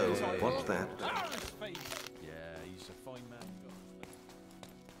is low. What's that? Yeah, he's a fine man.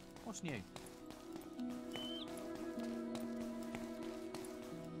 What's new?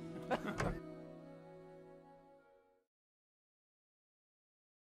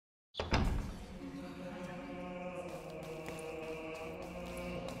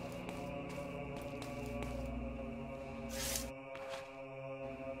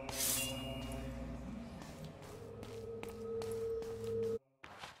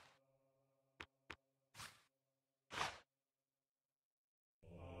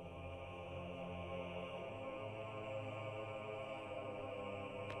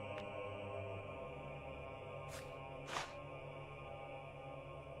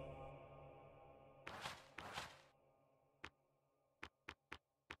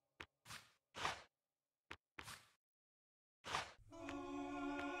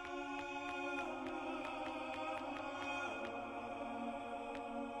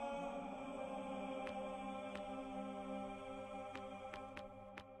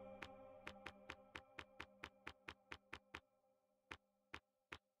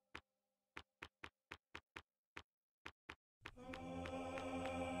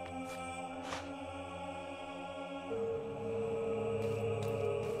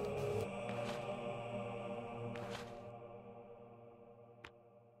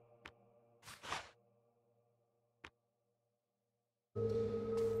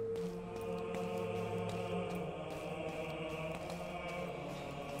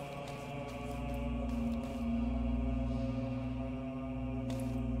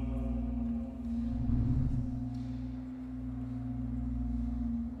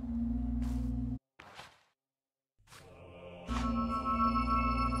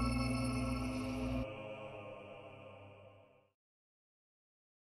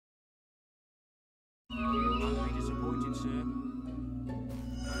 I'm very disappointed, sir.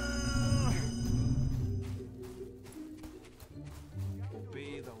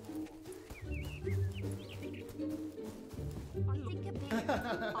 Obey the law.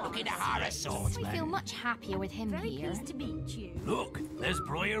 Look at the horror I swordsman. feel much happier with him Very here. pleased to meet you. Look, there's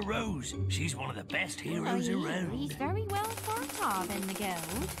Briar Rose. She's one of the best heroes Oh, around. he's very well thought of in the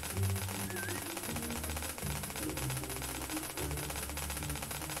guild.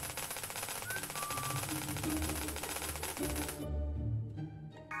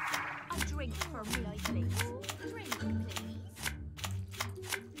 A drink for me, please. Drink, please.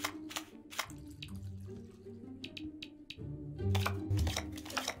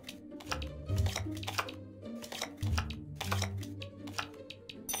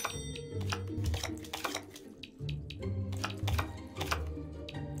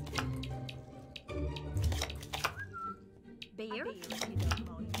 Beer? If you don't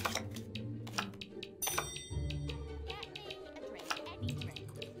mind. Get me a drink, any drink.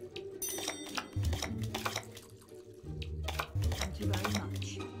 Thank you very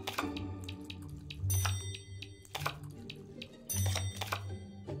much.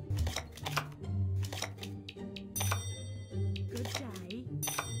 Good day.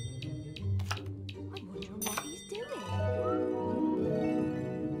 I wonder what he's doing.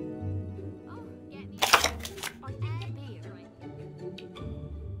 Oh, get me a I think a beer.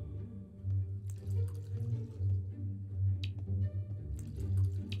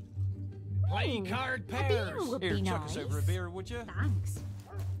 Play card a beer pairs. would Here, be chuck us nice. over a beer, would you? Thanks.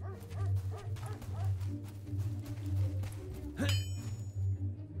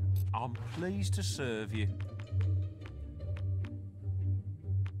 I'm pleased to serve you.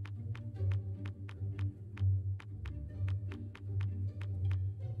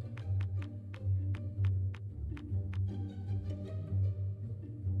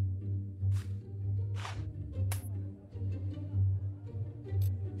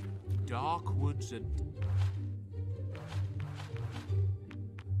 Dark woods and...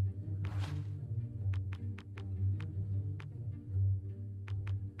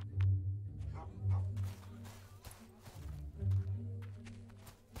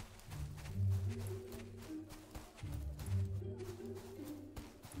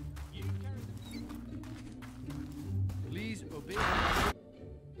 Please obey.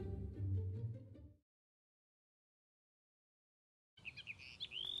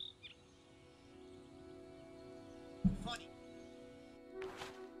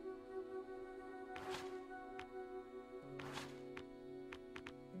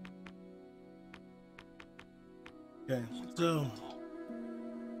 Okay, so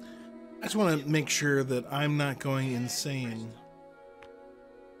I just want to make sure that I'm not going insane.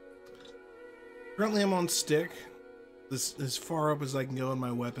 Currently, I'm on stick. This as far up as I can go in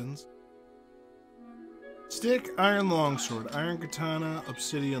my weapons. Stick, iron longsword, iron katana,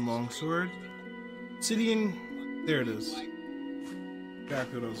 obsidian longsword. Obsidian, there it is.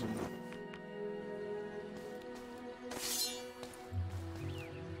 Exactly what I was looking for.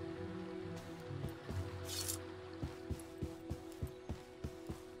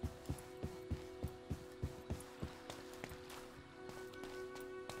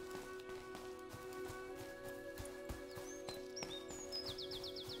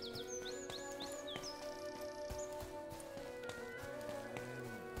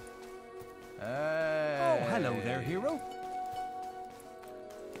 Oh, hello there, hero.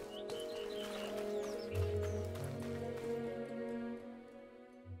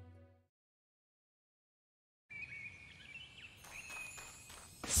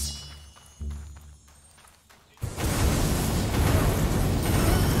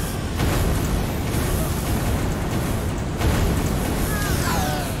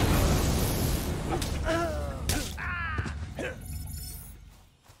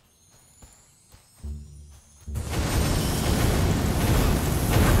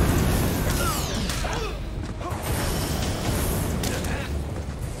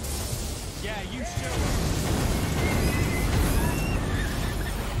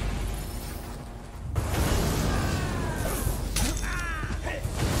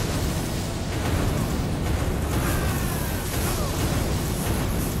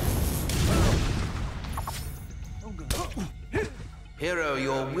 Hero,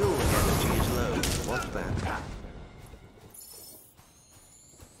 your will energy is low. What's that?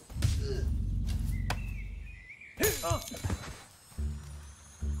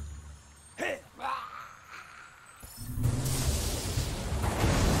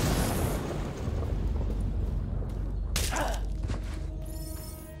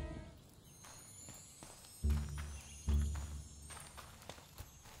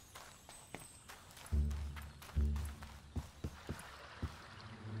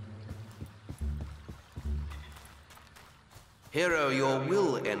 Hero, your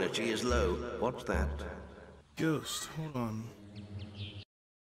will energy is low. What's that? Ghost, hold on.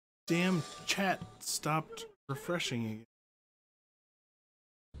 Damn chat stopped refreshing again.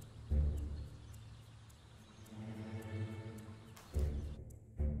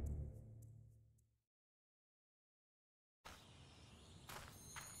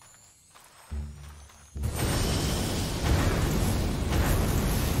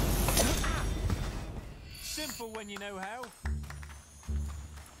 Simple when you know how.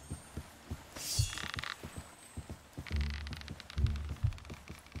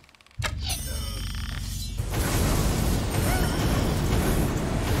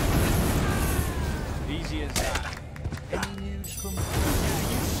 Easy as that. Any news from... Yeah,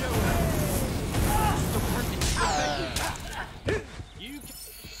 you show her. You can...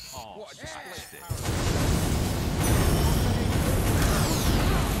 Oh, what a display.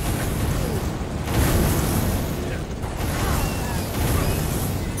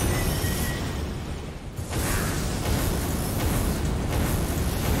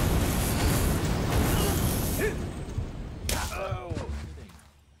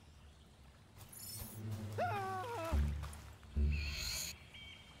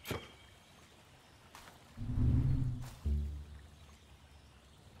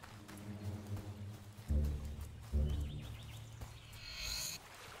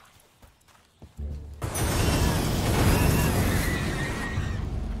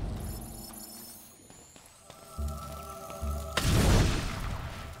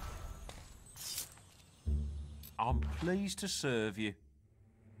 I'm pleased to serve you.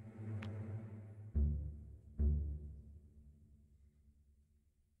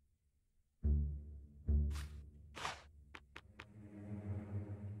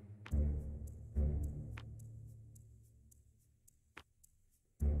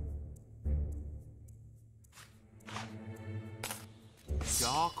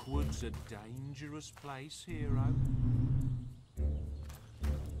 Darkwood's a dangerous place, hero.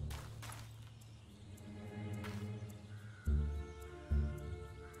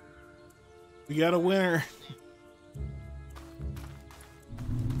 We got a winner.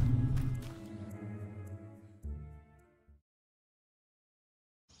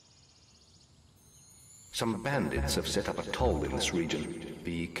 Some bandits have set up a toll in this region.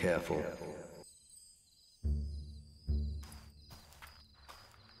 Be careful.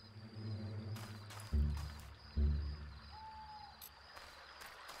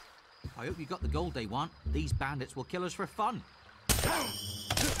 I hope you got the gold they want. These bandits will kill us for fun.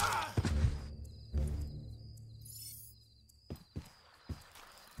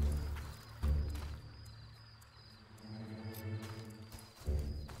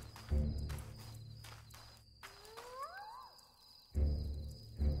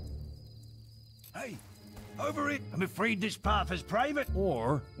 Hey, over it. I'm afraid this path is private.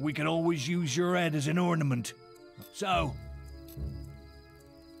 Or we can always use your head as an ornament. So...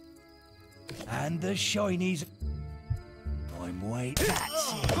 And the shinies... I'm waiting.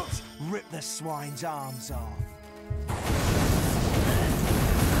 That's it. Rip the swine's arms off.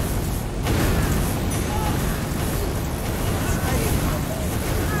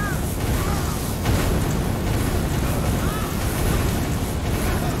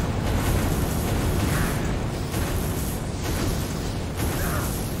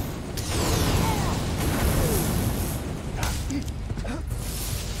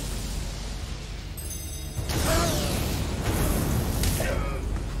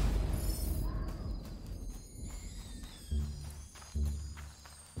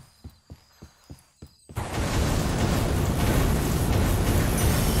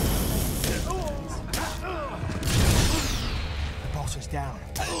 Down.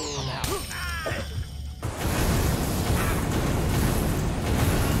 I'm out.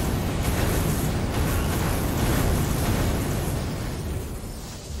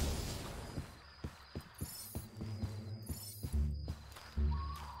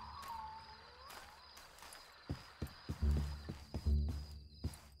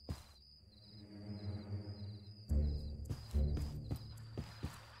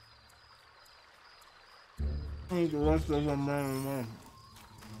 I think the rest of them man.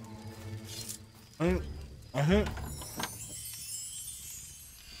 I hit.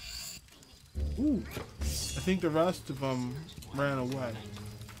 Ooh. I think the rest of them ran away.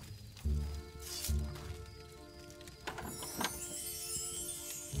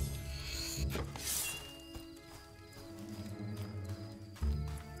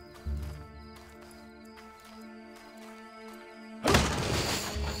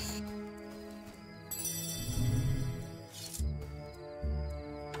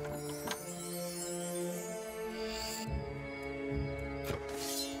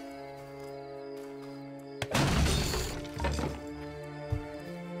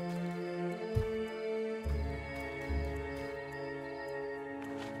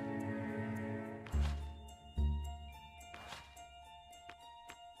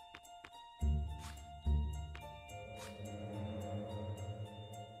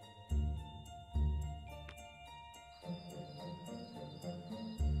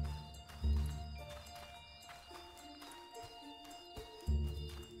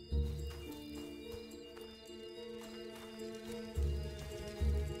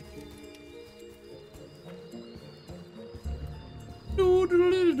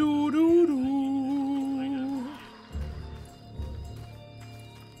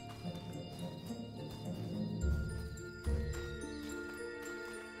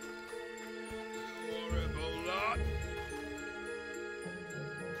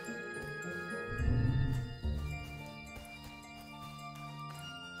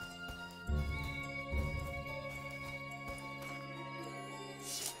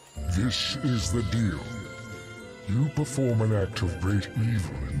 This is the deal. You perform an act of great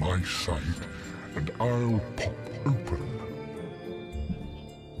evil in my sight, and I'll pop open.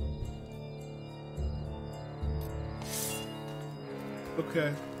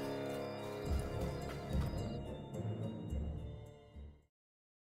 Okay.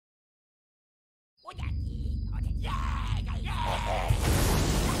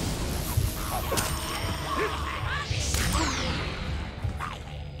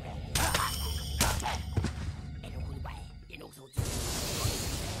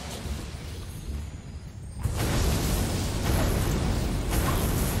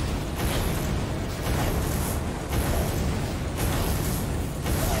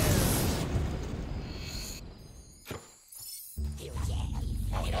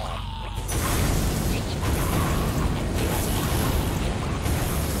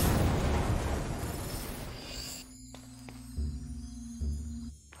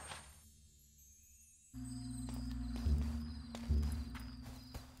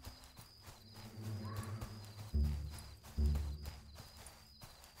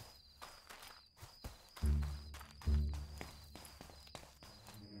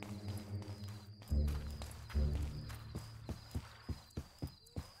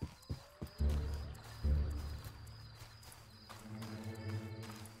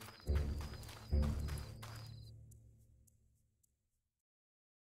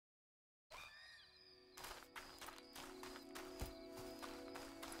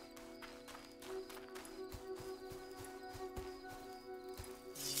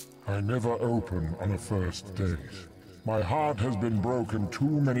 I never open on a first date. My heart has been broken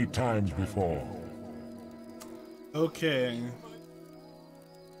too many times before. Okay.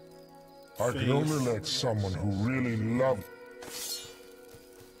 I can only let someone who really loves...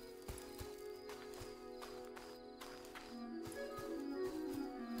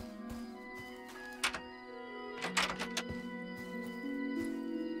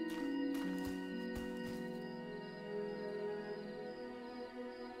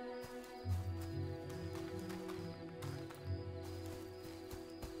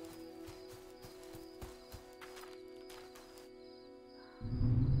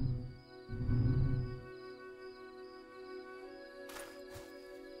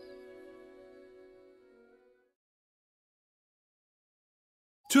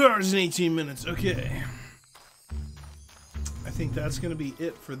 Two hours and 18 minutes. Okay. I think that's going to be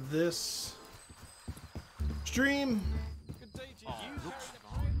it for this stream.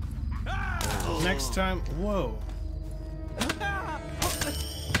 Next time. Whoa.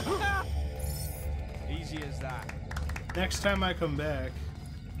 Easy as that. Next time I come back.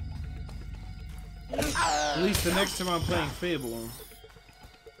 At least the next time I'm playing Fable.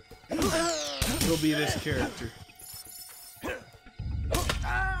 It'll be this character.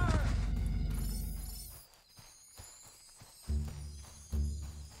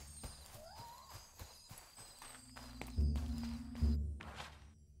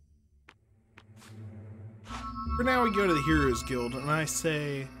 For now, we go to the Heroes Guild, and I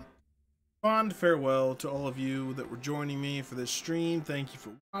say fond farewell to all of you that were joining me for this stream. Thank you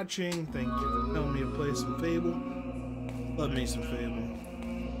for watching. Thank you for telling me to play some Fable. Love me some Fable.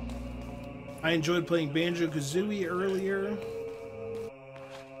 I enjoyed playing Banjo-Kazooie earlier.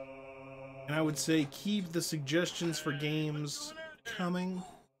 And I would say keep the suggestions for games coming.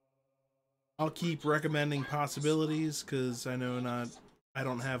 I'll keep recommending possibilities, because I know I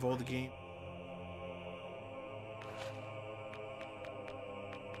don't have all the games.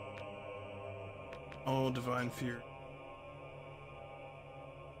 Oh, Divine Fear.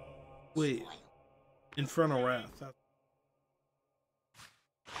 Wait. Infernal Wrath.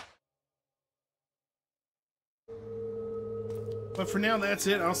 But for now, that's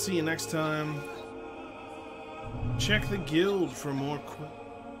it. I'll see you next time. Check the guild for more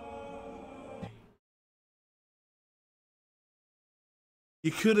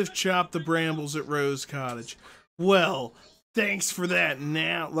You could have chopped the brambles at Rose Cottage. Well, thanks for that.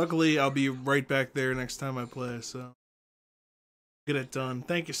 Now, luckily, I'll be right back there next time I play, so get it done.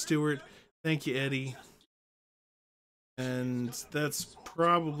 Thank you, Stuart. Thank you, Eddie. And that's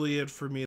probably it for me.